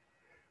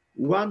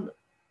 One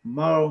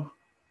more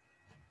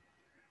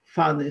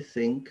funny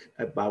thing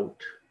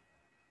about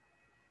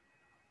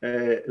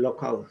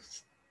local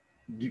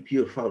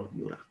pure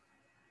formula,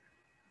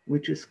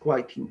 which is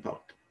quite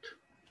important.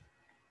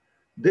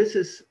 This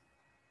is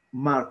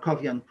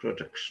Markovian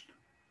projection.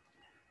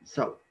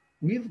 So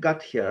we've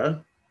got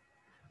here,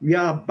 we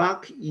are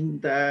back in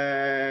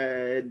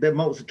the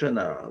most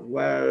general,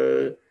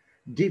 where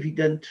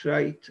dividend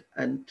rate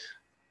and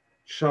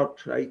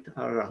short rate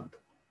are random.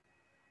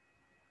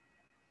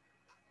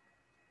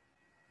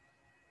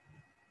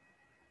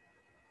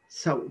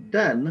 So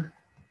then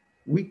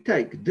we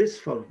take this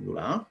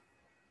formula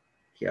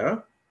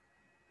here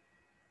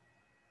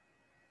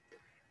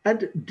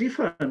and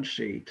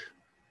differentiate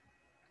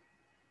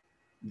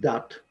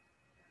that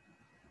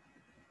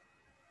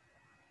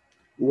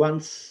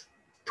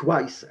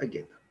twice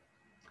again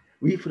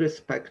with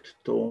respect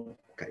to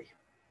K.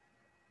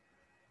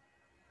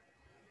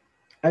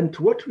 And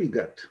what we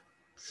get,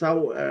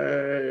 so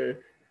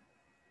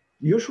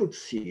you should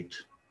see it.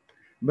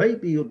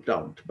 Maybe you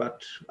don't,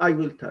 but I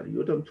will tell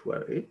you, don't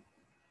worry.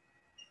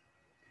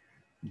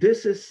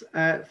 This is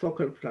a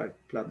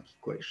Fokker-Planck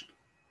equation.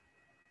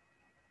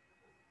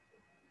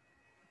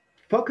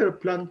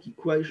 Fokker-Planck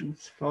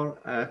equations for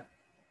a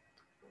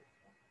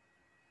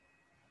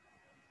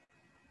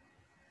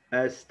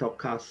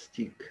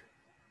stochastic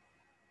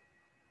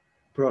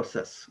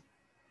process.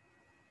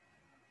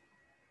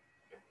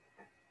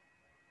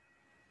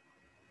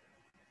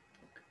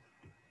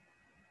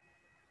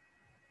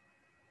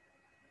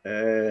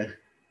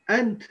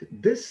 And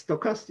this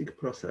stochastic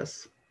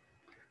process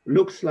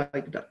looks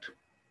like that.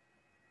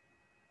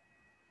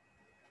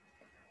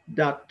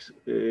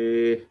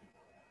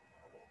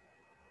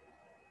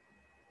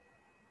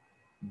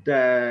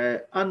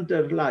 The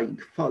underlying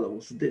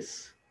follows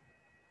this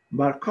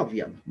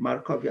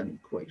Markovian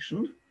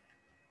equation,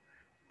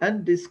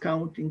 and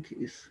discounting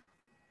is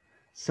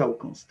so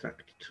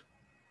constructed.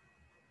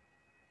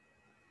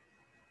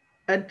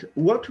 And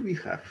what we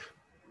have,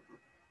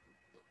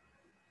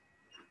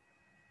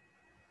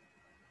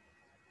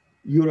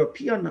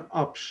 European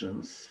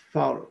options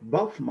for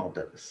both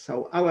models,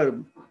 so our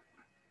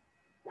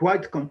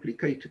quite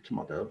complicated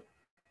model,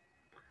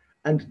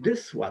 and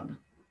this one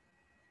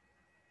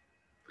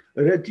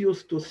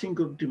reduced to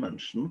single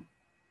dimension,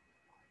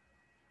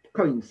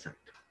 coincide.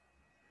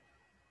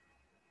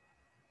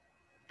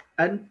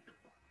 And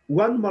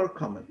one more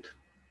comment.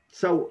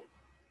 So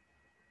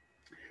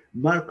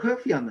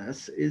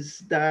Markovianness is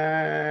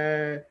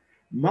the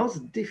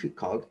most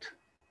difficult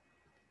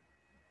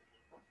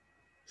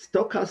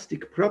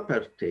stochastic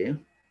property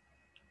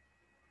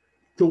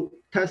to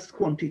test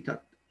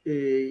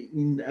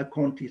in a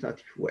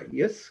quantitative way,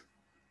 yes?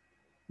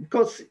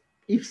 Because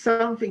if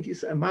something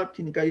is a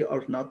martingale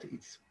or not,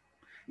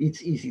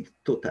 it's easy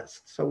to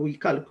test. So we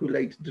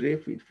calculate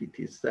drift. If it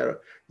is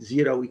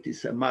 0, it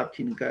is a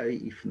martingale.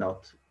 If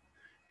not,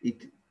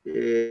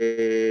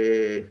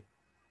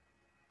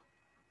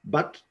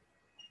 but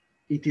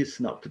it is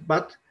not.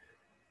 But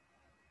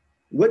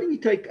when we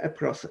take a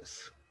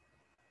process,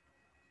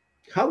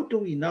 how do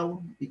we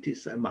know it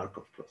is a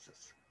Markov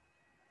process?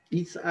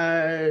 It's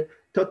a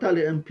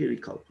totally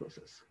empirical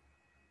process.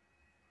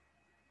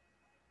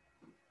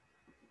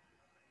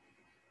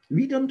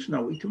 We don't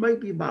know. It may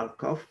be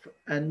Markov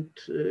and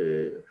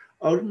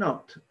or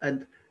not.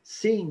 And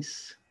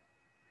since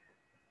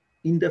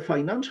in the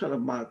financial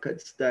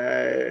markets,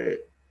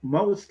 the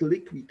most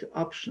liquid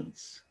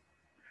options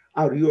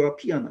are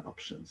European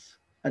options,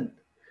 and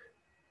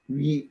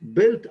we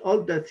built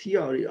all the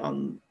theory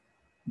on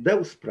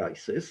those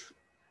prices,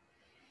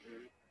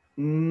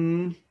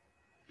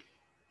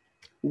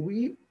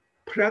 we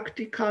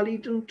practically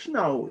don't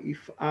know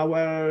if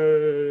our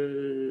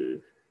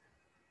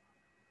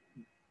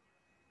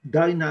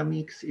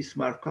dynamics is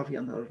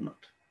Markovian or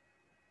not.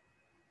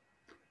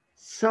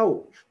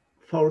 So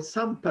for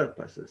some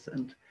purposes,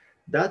 and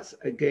that's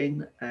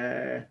again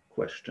a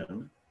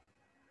question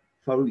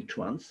for which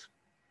ones,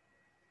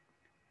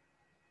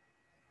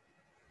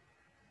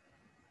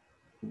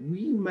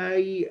 we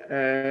may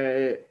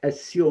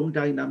assume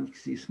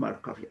dynamics is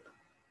Markovian.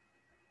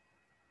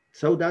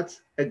 So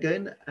that's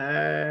again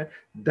a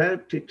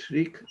dirty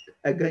trick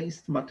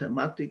against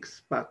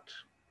mathematics, but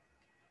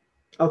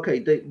okay,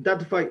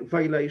 that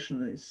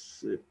violation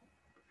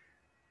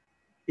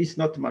is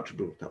not much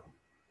brutal.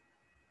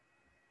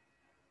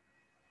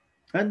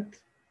 And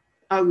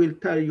I will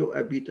tell you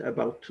a bit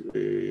about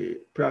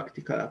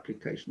practical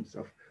applications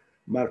of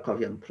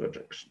Markovian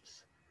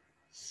projections.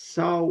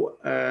 So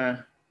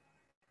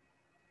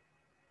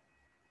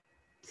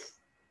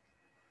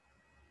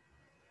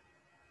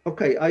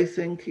okay, I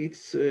think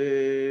it's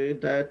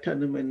the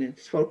 10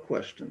 minutes for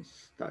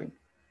questions time.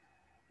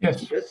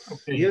 Yes. Yes,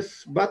 okay.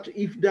 yes, but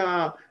if there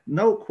are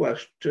no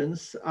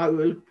questions, I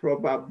will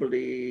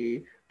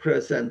probably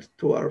present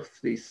 2 or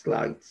 3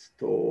 slides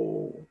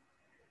to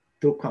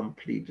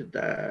complete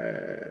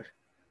the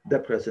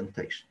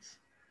presentations.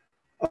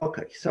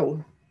 Okay,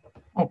 so.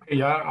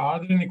 Okay, are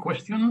there any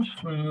questions?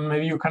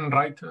 Maybe you can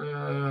write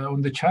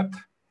on the chat.